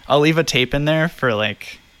leave a tape in there for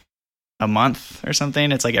a month or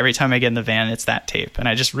something. It's every time I get in the van, it's that tape, and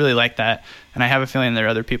I just really like that. And I have a feeling there are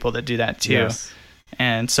other people that do that too. Yes.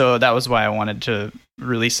 And so that was why I wanted to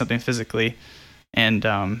release something physically.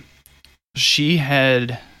 And she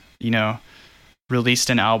had, released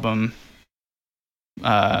an album.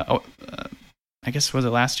 I guess was it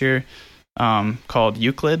last year? Called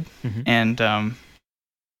Euclid, and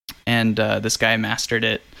this guy mastered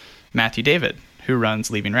it, Matthew David, who runs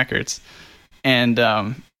Leaving Records, and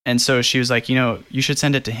so she was like, you should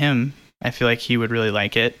send it to him. I feel like he would really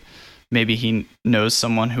like it. maybe he knows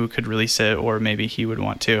someone who could release it, or maybe he would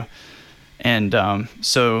want to. And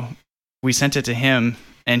so we sent it to him,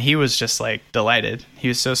 and he was just like delighted. He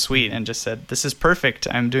was so sweet and just said, "This is perfect.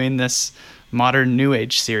 I'm doing this modern new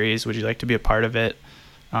age series. Would you like to be a part of it?"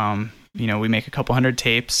 We make a couple hundred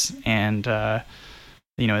tapes, and I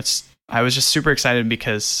was just super excited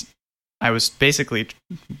because I was basically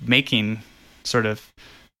making sort of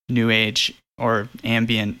new age or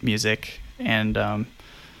ambient music, and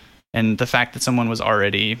the fact that someone was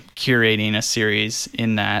already curating a series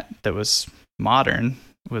in that was modern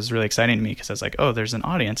was really exciting to me, because I was like, oh, there's an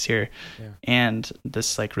audience here, and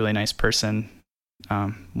this like really nice person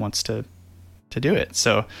wants to do it.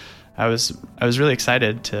 So I was really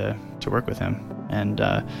excited to work with him, and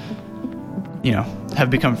have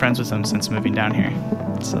become friends with him since moving down here.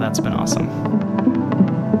 So that's been awesome.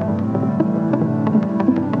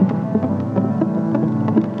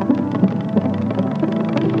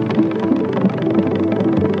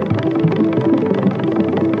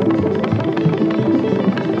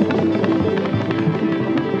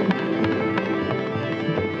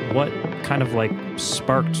 What kind of like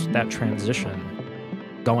sparked that transition,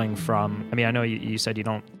 going from, I mean, I know you said you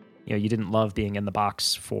didn't love being in the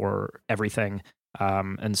box for everything,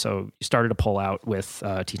 and so you started to pull out with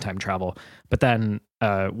Tea Time Travel, but then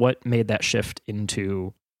what made that shift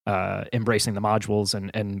into embracing the modules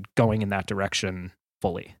and going in that direction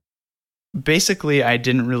fully? Basically, I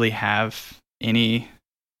didn't really have any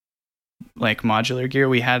like modular gear.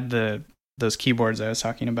 We had those keyboards I was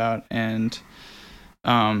talking about, and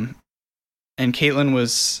Caitlin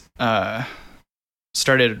was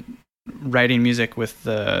started writing music with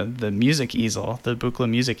the music easel, the Buchla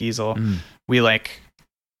music easel. We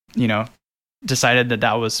decided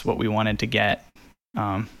that was what we wanted to get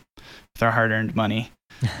with our hard-earned money.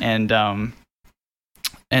 And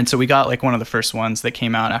so we got like one of the first ones that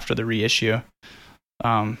came out after the reissue.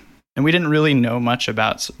 And we didn't really know much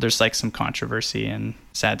about, there's like some controversy and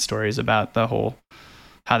sad stories about the whole,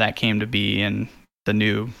 how that came to be, and the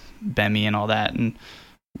new BEMI and all that. And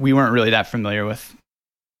we weren't really that familiar with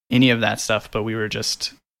any of that stuff, but we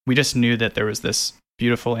just knew that there was this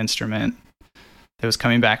beautiful instrument that was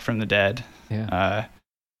coming back from the dead. Yeah.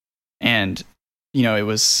 And it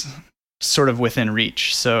was sort of within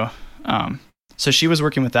reach. So she was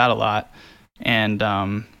working with that a lot. And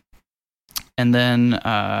then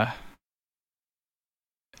I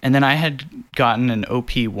had gotten an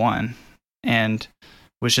OP1 and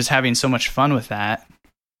was just having so much fun with that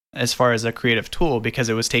as far as a creative tool, because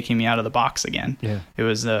it was taking me out of the box again. Yeah. It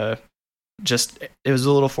was a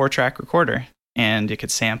little 4-track recorder, and you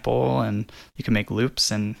could sample and you could make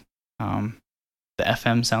loops, and the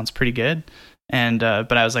FM sounds pretty good. And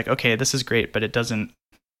but I was like, okay, this is great, but it doesn't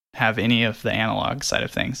have any of the analog side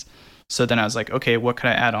of things. So then I was like, okay, what could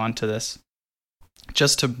I add on to this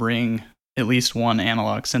just to bring at least one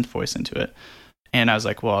analog synth voice into it? And I was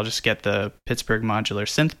like, well, I'll just get the Pittsburgh Modular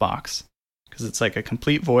Synth Box, because it's like a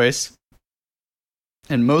complete voice,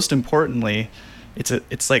 and most importantly,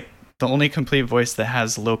 it's like the only complete voice that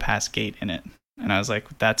has low pass gate in it. And I was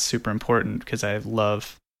like, that's super important, because I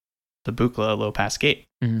love the Buchla low pass gate.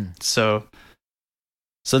 Mm-hmm. So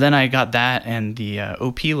then I got that, and the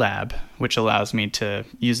OP Lab, which allows me to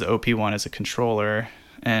use the OP1 as a controller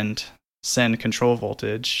and send control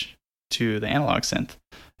voltage to the analog synth.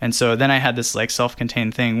 And so then I had this like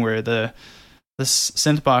self-contained thing where this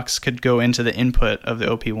synth box could go into the input of the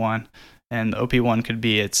OP1, and the OP1 could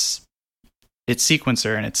be its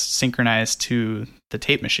sequencer, and it's synchronized to the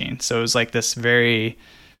tape machine. So it was like this very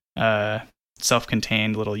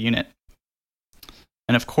self-contained little unit.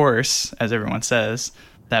 And of course, as everyone says,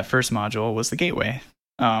 that first module was the gateway.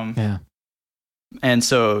 Yeah. And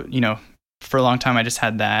so, for a long time I just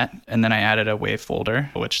had that, and then I added a wave folder,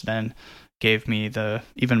 which then gave me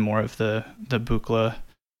even more of the Buchla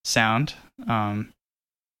sound.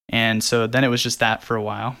 And so then it was just that for a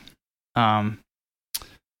while.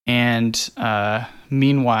 Meanwhile,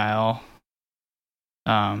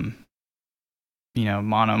 Monum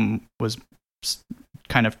was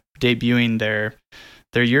kind of debuting their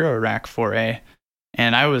Euro rack foray,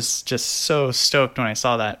 and I was just so stoked when I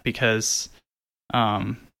saw that, because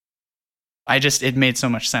it made so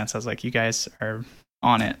much sense. I was like, you guys are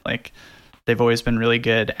on it. Like, they've always been really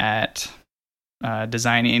good at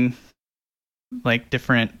designing like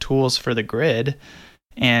different tools for the grid,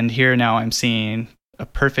 and here now I'm seeing a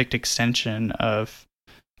perfect extension of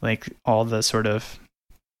like all the sort of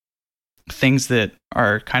things that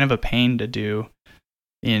are kind of a pain to do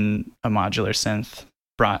in a modular synth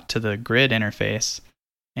brought to the grid interface.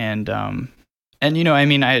 And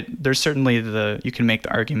there's certainly you can make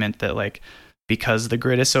the argument that like because the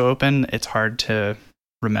grid is so open, it's hard to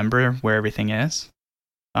remember where everything is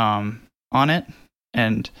on it,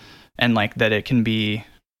 and like that it can be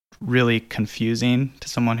really confusing to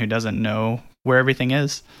someone who doesn't know where everything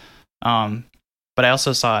is. But I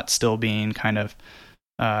also saw it still being kind of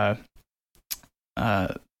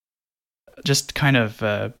just kind of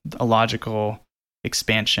a logical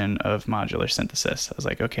expansion of modular synthesis. I was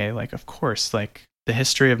like, okay, like of course, like the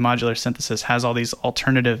history of modular synthesis has all these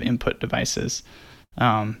alternative input devices,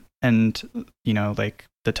 and you know, like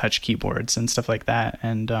the touch keyboards and stuff like that,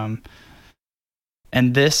 and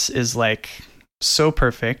this is like so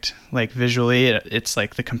perfect. Like visually, it's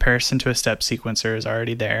like the comparison to a step sequencer is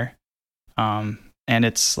already there, and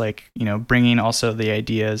it's like, you know, bringing also the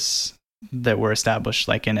ideas that were established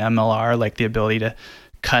like in MLR, like the ability to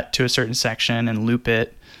cut to a certain section and loop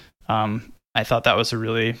it. I thought that was a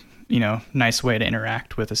really, you know, nice way to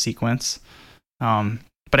interact with a sequence.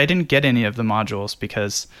 But I didn't get any of the modules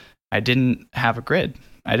because I didn't have a grid.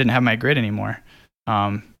 I didn't have my grid anymore.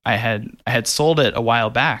 I had sold it a while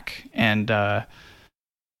back, and I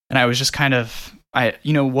was just kind of,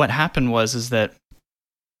 you know, what happened is that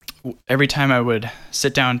every time I would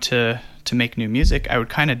sit down to make new music, I would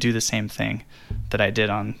kind of do the same thing that I did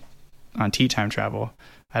on Tea Time Travel.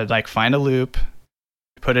 I'd like find a loop,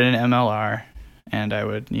 put it in MLR, and I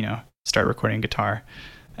would, you know, start recording guitar.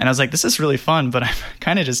 And I was like, this is really fun, but I'm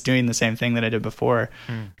kind of just doing the same thing that I did before,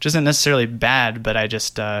 which isn't necessarily bad, but I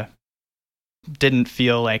just didn't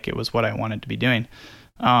feel like it was what I wanted to be doing.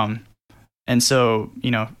 And so,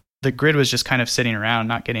 you know, the grid was just kind of sitting around,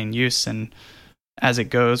 not getting use. And as it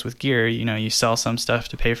goes with gear, you know, you sell some stuff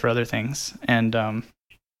to pay for other things. And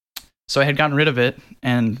so I had gotten rid of it,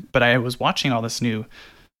 but I was watching all this new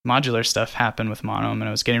modular stuff happen with Monome, and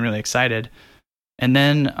I was getting really excited. And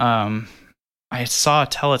then I saw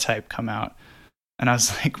Teletype come out, and I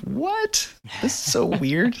was like, what? This is so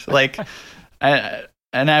weird. Like, I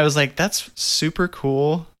was like, that's super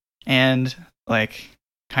cool and like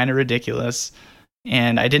kind of ridiculous.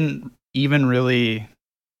 And I didn't even really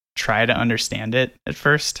try to understand it at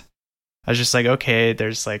first. I was just like, okay,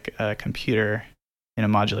 there's like a computer in a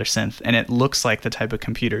modular synth, and it looks like the type of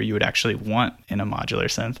computer you would actually want in a modular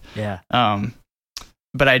synth. Yeah.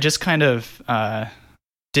 But I just kind of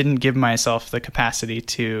didn't give myself the capacity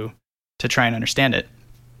to try and understand it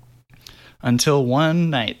until one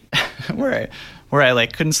night where I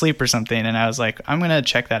like couldn't sleep or something, and I was like, I'm gonna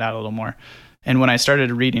check that out a little more. And when I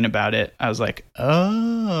started reading about it, I was like,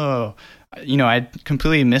 oh, you know, I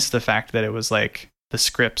completely missed the fact that it was like the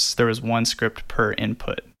scripts. There was one script per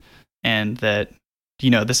input, and that, you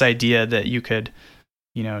know, this idea that you could,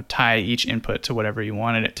 you know, tie each input to whatever you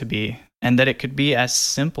wanted it to be, and that it could be as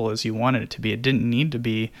simple as you wanted it to be. It didn't need to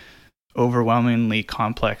be overwhelmingly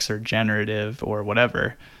complex or generative or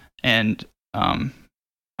whatever. And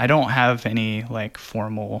I don't have any like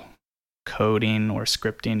formal coding or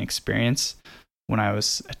scripting experience. When I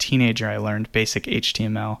was a teenager, I learned basic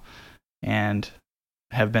HTML and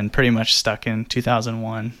have been pretty much stuck in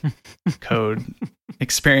 2001 code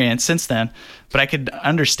experience since then. But I could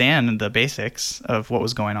understand the basics of what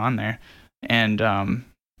was going on there. And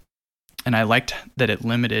I liked that it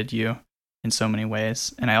limited you in so many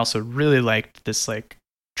ways. And I also really liked this like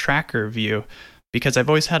tracker view, because I've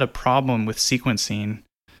always had a problem with sequencing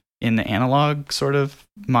in the analog sort of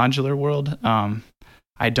modular world.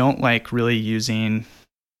 I don't like really using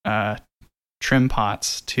trim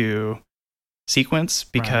pots to sequence,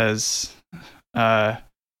 because I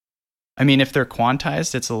mean, if they're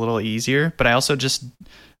quantized, it's a little easier, but I also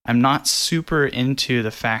I'm not super into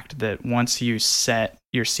the fact that once you set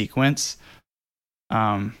your sequence,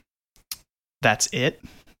 that's it.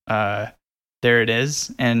 There it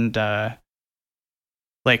is. And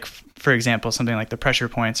like, for example, something like the pressure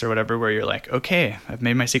points or whatever, where you're like, okay, I've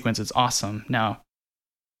made my sequence, it's awesome. Now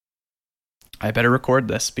I better record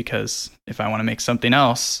this, because if I want to make something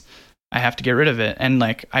else, I have to get rid of it. And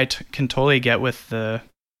like, I can totally get with the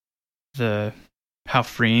how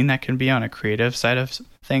freeing that can be on a creative side of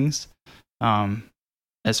things.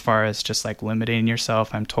 As far as just like limiting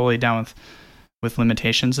yourself, I'm totally down with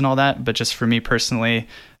limitations and all that. But just for me personally,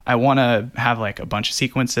 I want to have like a bunch of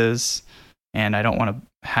sequences, and I don't want to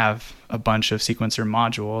have a bunch of sequencer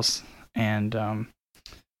modules. And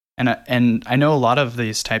I know a lot of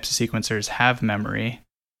these types of sequencers have memory,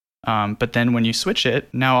 but then when you switch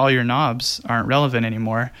it, now all your knobs aren't relevant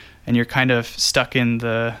anymore, and you're kind of stuck in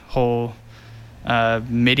the whole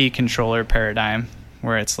MIDI controller paradigm,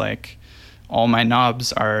 where it's like all my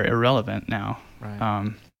knobs are irrelevant now.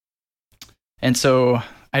 Right. And so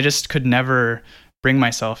I just could never bring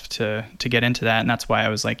myself to get into that, and that's why I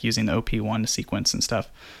was like using the OP1 to sequence and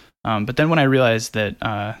stuff. But then when I realized that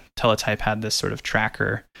Teletype had this sort of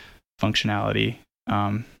tracker functionality,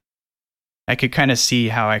 I could kind of see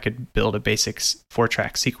how I could build a basic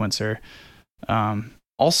 4-track sequencer.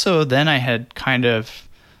 Also, then I had kind of,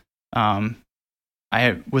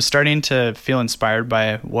 I was starting to feel inspired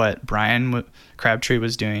by what Brian Crabtree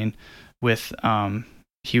was doing with,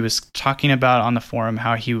 he was talking about on the forum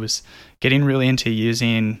how he was getting really into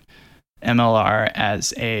using MLR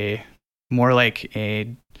as more like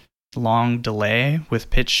a long delay with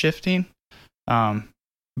pitch shifting.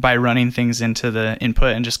 By running things into the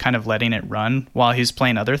input and just kind of letting it run while he's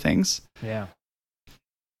playing other things. Yeah.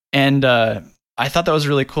 And I thought that was a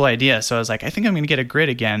really cool idea. So I was like, I think I'm going to get a grid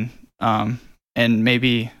again. And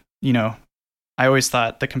maybe, I always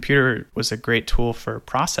thought the computer was a great tool for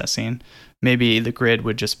processing. Maybe the grid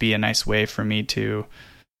would just be a nice way for me to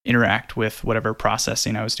interact with whatever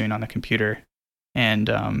processing I was doing on the computer. And,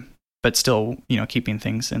 but still, keeping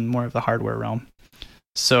things in more of the hardware realm.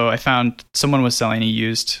 So I found someone was selling a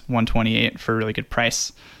used 128 for a really good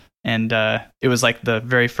price. And it was like the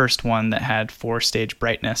very first one that had 4-stage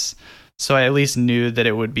brightness. So I at least knew that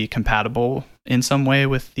it would be compatible in some way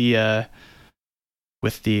with the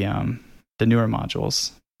newer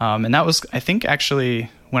modules. And that was, I think,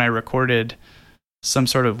 actually when I recorded some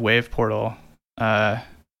sort of wave portal, that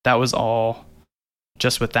was all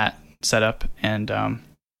just with that setup.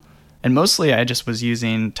 And mostly I just was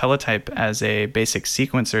using Teletype as a basic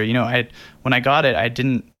sequencer. When I got it, I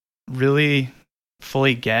didn't really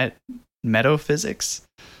fully get metaphysics.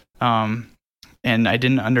 And I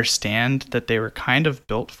didn't understand that they were kind of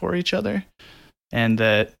built for each other. And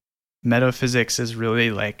that metaphysics is really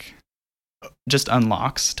like, just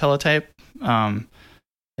unlocks Teletype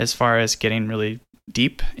as far as getting really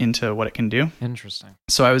deep into what it can do. Interesting.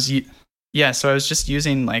 So I was just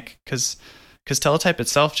using because Teletype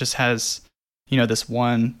itself just has, this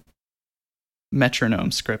one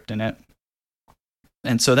metronome script in it.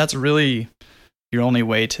 And so that's really your only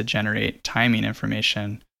way to generate timing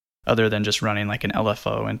information other than just running like an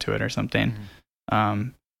LFO into it or something. Mm-hmm.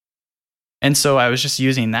 And so I was just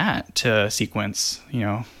using that to sequence,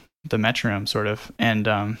 the metronome sort of, and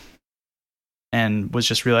was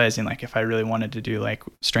just realizing like if I really wanted to do like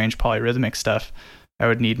strange polyrhythmic stuff, I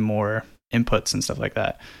would need more inputs and stuff like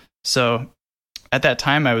that. So at that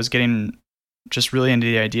time, I was getting just really into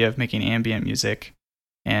the idea of making ambient music,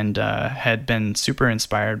 and had been super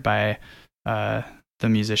inspired by the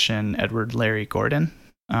musician Edward Larry Gordon,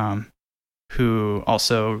 who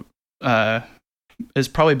also is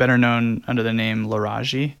probably better known under the name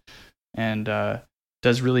Laraji, and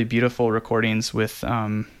does really beautiful recordings with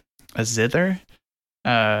a zither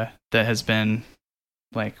that has been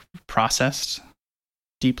like processed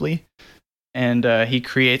deeply. And he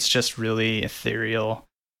creates just really ethereal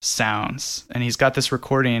sounds. And he's got this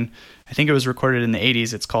recording, I think it was recorded in the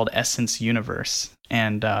 80s. It's called Essence Universe.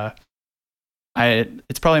 And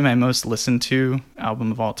it's probably my most listened to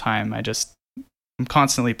album of all time. I'm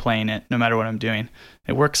constantly playing it no matter what I'm doing.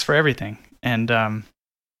 It works for everything. And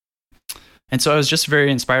so I was just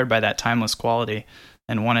very inspired by that timeless quality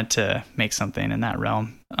and wanted to make something in that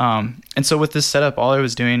realm. And so with this setup, all I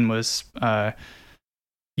was doing was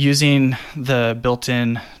using the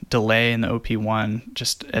built-in delay in the OP1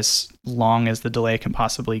 just as long as the delay can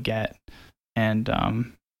possibly get, and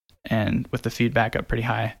with the feedback up pretty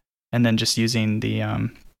high, and then just using the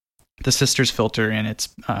Sisters filter in its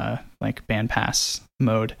like bandpass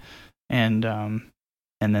mode, and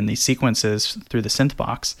then these sequences through the synth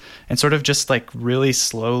box, and sort of just like really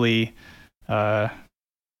slowly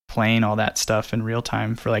playing all that stuff in real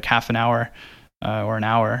time for like half an hour or an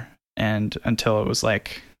hour, and until it was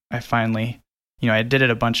like I finally, I did it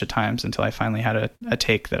a bunch of times until I finally had a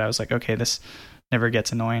take that I was like, okay, this never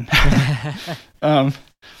gets annoying.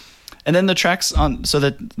 And then the tracks so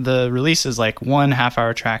that the release is like 1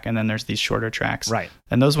 half-hour track, and then there's these shorter tracks. Right.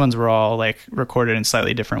 And those ones were all like recorded in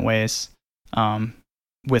slightly different ways.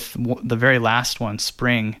 With the very last one,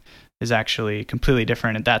 Spring, is actually completely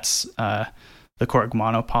different, and that's the Korg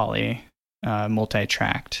monopoly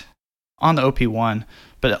multi-tracked on the OP1,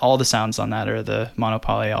 but all the sounds on that are the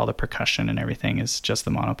monopoly, all the percussion and everything is just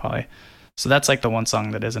the monopoly. So that's like the one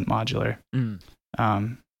song that isn't modular.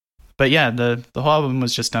 But yeah, the whole album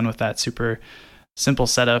was just done with that super simple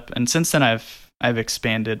setup. And since then I've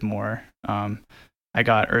expanded more. I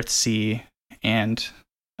got Earthsea and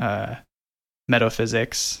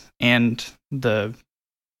Metaphysics and the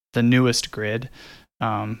newest grid,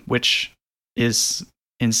 which is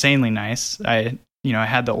insanely nice. I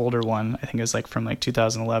had the older one. I think it was like from like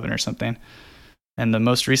 2011 or something. And the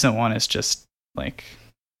most recent one is just like,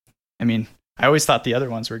 I always thought the other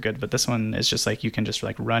ones were good, but this one is just like you can just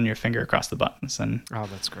like run your finger across the buttons, and Oh,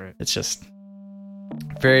 that's great. it's just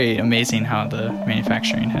very amazing how the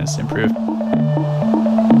manufacturing has improved.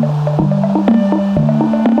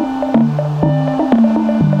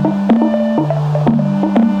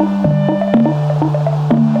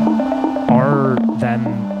 Are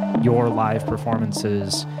then your live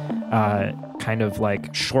performances kind of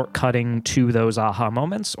like shortcutting to those aha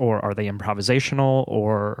moments, or are they improvisational,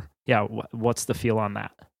 or what's the feel on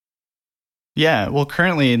that? Yeah, well,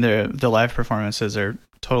 currently the live performances are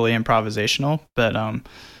totally improvisational, but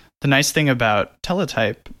the nice thing about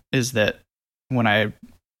Teletype is that when I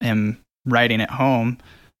am writing at home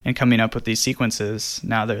and coming up with these sequences,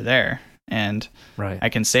 now they're there, and Right. I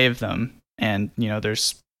can save them. And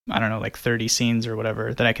there's, I don't know, like 30 scenes or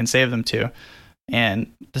whatever that I can save them to.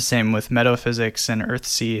 And the same with Metaphysics and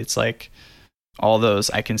Earthsea. It's like all those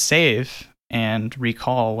I can save and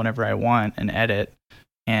recall whenever I want and edit.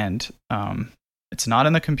 And it's not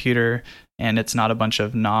in the computer, and it's not a bunch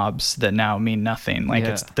of knobs that now mean nothing. Like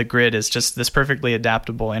it's the grid is just this perfectly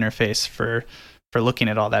adaptable interface for looking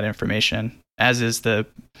at all that information, as is the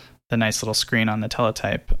nice little screen on the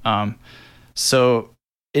Teletype. So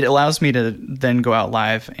it allows me to then go out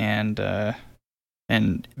live and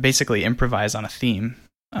basically improvise on a theme,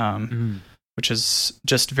 which is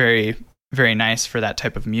just very, very nice for that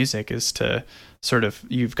type of music, is to sort of,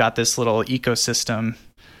 you've got this little ecosystem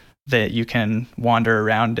that you can wander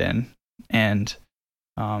around in, and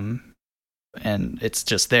it's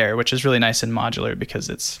just there, which is really nice in modular,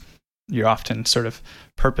 because you're often sort of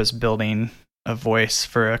purpose building a voice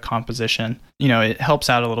for a composition. It helps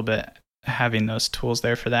out a little bit having those tools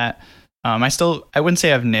there for that. I wouldn't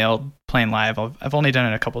say I've nailed playing live. I've only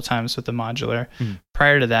done it a couple times with the modular.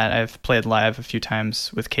 Prior to that, I've played live a few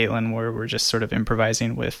times with Caitlin, where we're just sort of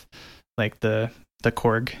improvising with like the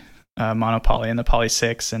Korg monopoly and the Poly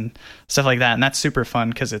 6 and stuff like that. And that's super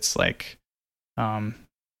fun, because it's like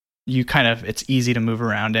it's easy to move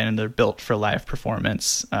around in, and they're built for live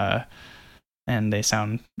performance, and they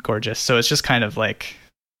sound gorgeous. So it's just kind of like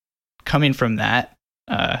coming from that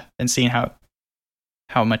and seeing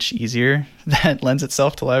how much easier that lends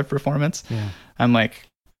itself to live performance. I'm like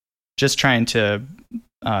just trying to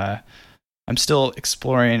I'm still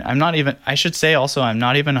exploring. I should say also, I'm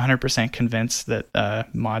not even 100% convinced that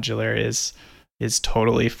modular is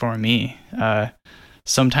totally for me.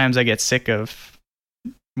 Sometimes I get sick of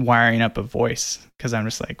wiring up a voice, because I'm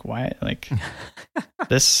just like, why? Like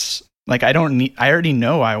this, like I already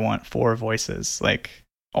know I want 4 voices, like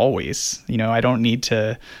always. I don't need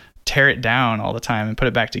to tear it down all the time and put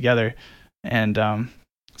it back together. And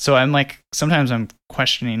so I'm like, sometimes I'm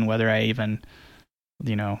questioning whether I even,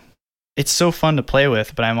 it's so fun to play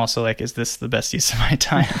with, but I'm also like, is this the best use of my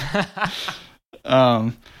time?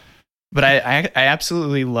 But I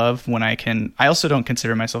absolutely love when I also don't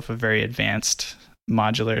consider myself a very advanced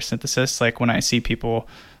modular synthesis. Like when I see people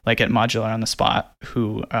like at Modular on the Spot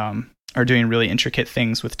who are doing really intricate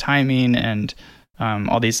things with timing and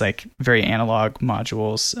all these like very analog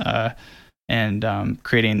modules, and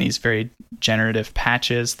creating these very generative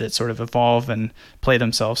patches that sort of evolve and play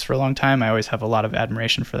themselves for a long time. I always have a lot of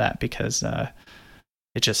admiration for that, because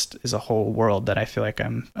it just is a whole world that I feel like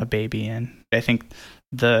I'm a baby in. I think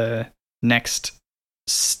the next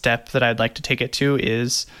step that I'd like to take it to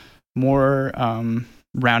is more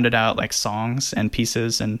rounded out like songs and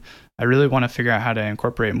pieces, and I really want to figure out how to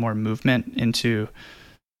incorporate more movement into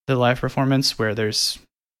the live performance, where there's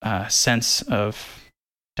a sense of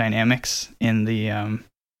dynamics in the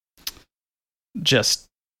just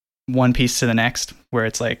one piece to the next, where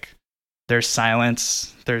it's like there's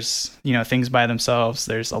silence, there's things by themselves,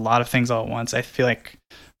 there's a lot of things all at once. I feel like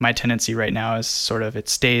my tendency right now is sort of it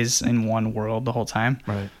stays in one world the whole time,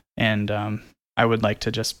 right? And I would like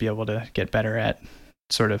to just be able to get better at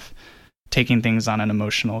sort of taking things on an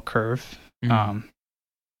emotional curve.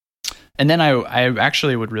 And then I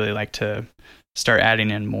actually would really like to start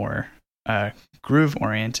adding in more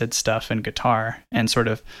groove-oriented stuff and guitar, and sort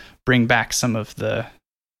of bring back some of the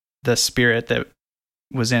spirit that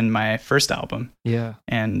was in my first album. Yeah.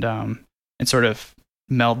 And sort of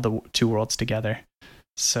meld the two worlds together.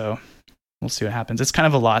 So we'll see what happens. It's kind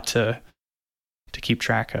of a lot to keep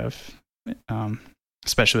track of,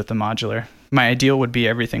 especially with the modular. My ideal would be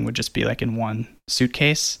everything would just be like in one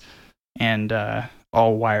suitcase and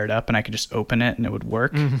all wired up, and I could just open it and it would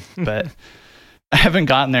work. But I haven't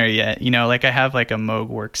gotten there yet. Like I have like a Moog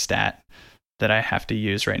work stat that I have to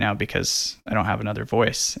use right now because I don't have another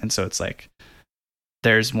voice. And so it's like,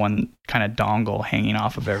 there's one kind of dongle hanging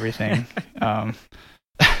off of everything.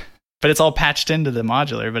 But it's all patched into the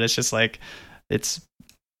modular, but it's just like,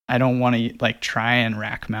 I I don't want to like try and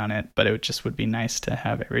rack mount it, but it would be nice to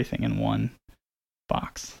have everything in one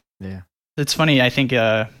box. Yeah. It's funny. I think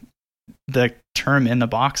the term "in the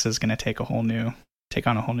box" is going to take on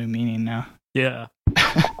a whole new meaning now. Yeah.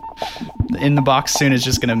 In the box soon is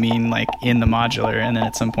just going to mean like in the modular, and then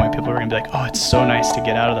at some point people are going to be like, oh, it's so nice to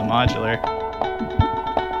get out of the modular.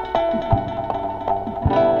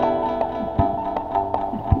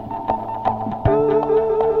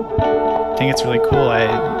 I think it's really cool. I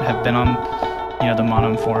have been on the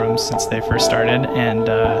Monum forums since they first started, and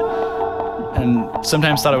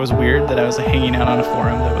sometimes thought it was weird that I was hanging out on a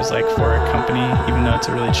forum that was like for a company, even though it's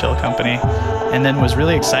a really chill company. And then was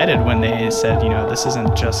really excited when they said, this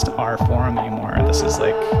isn't just our forum anymore. This is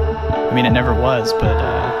like, I mean, it never was, but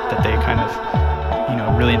that they kind of,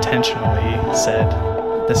 really intentionally said,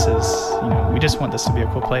 this is, we just want this to be a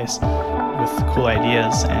cool place with cool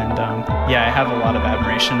ideas. And I have a lot of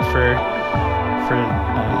admiration for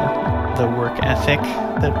the work ethic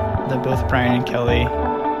that both Brian and Kelly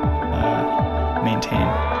maintain.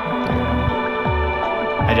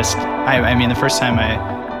 I mean, the first time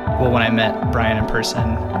when I met Brian in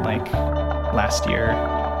person, like last year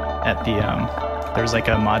at the, there was like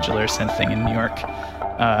a modular synth thing in New York.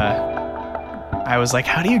 I was like,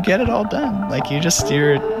 how do you get it all done? Like it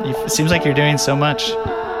seems like you're doing so much.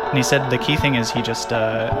 And he said the key thing is he just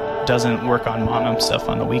doesn't work on Monum stuff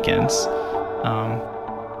on the weekends,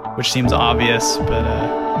 which seems obvious, but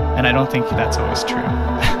and I don't think that's always true.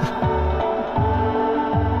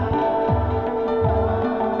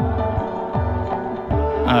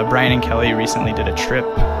 Brian and Kelly recently did a trip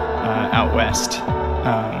out west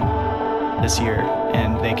this year,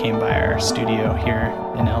 and they came by our studio here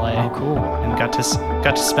in LA. Oh, cool! And got to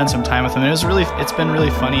spend some time with them. It's been really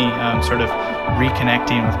funny, sort of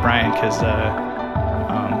reconnecting with Brian because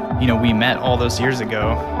we met all those years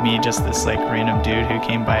ago. Me, just this like random dude who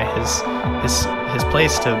came by his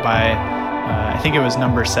place to buy. I think it was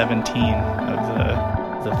number 17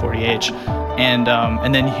 of the 40H, and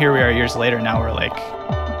then here we are years later. Now we're like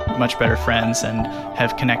much better friends and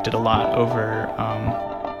have connected a lot over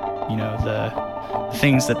the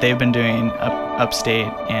things that they've been doing upstate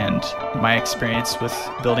and my experience with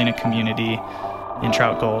building a community in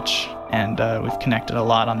Trout Gulch, and we've connected a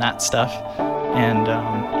lot on that stuff, and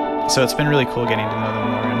so it's been really cool getting to know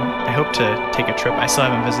them more. And I hope to take a trip. I still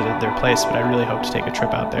haven't visited their place, but I really hope to take a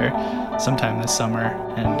trip out there sometime this summer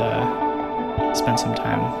and spend some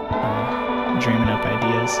time dreaming up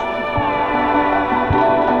ideas.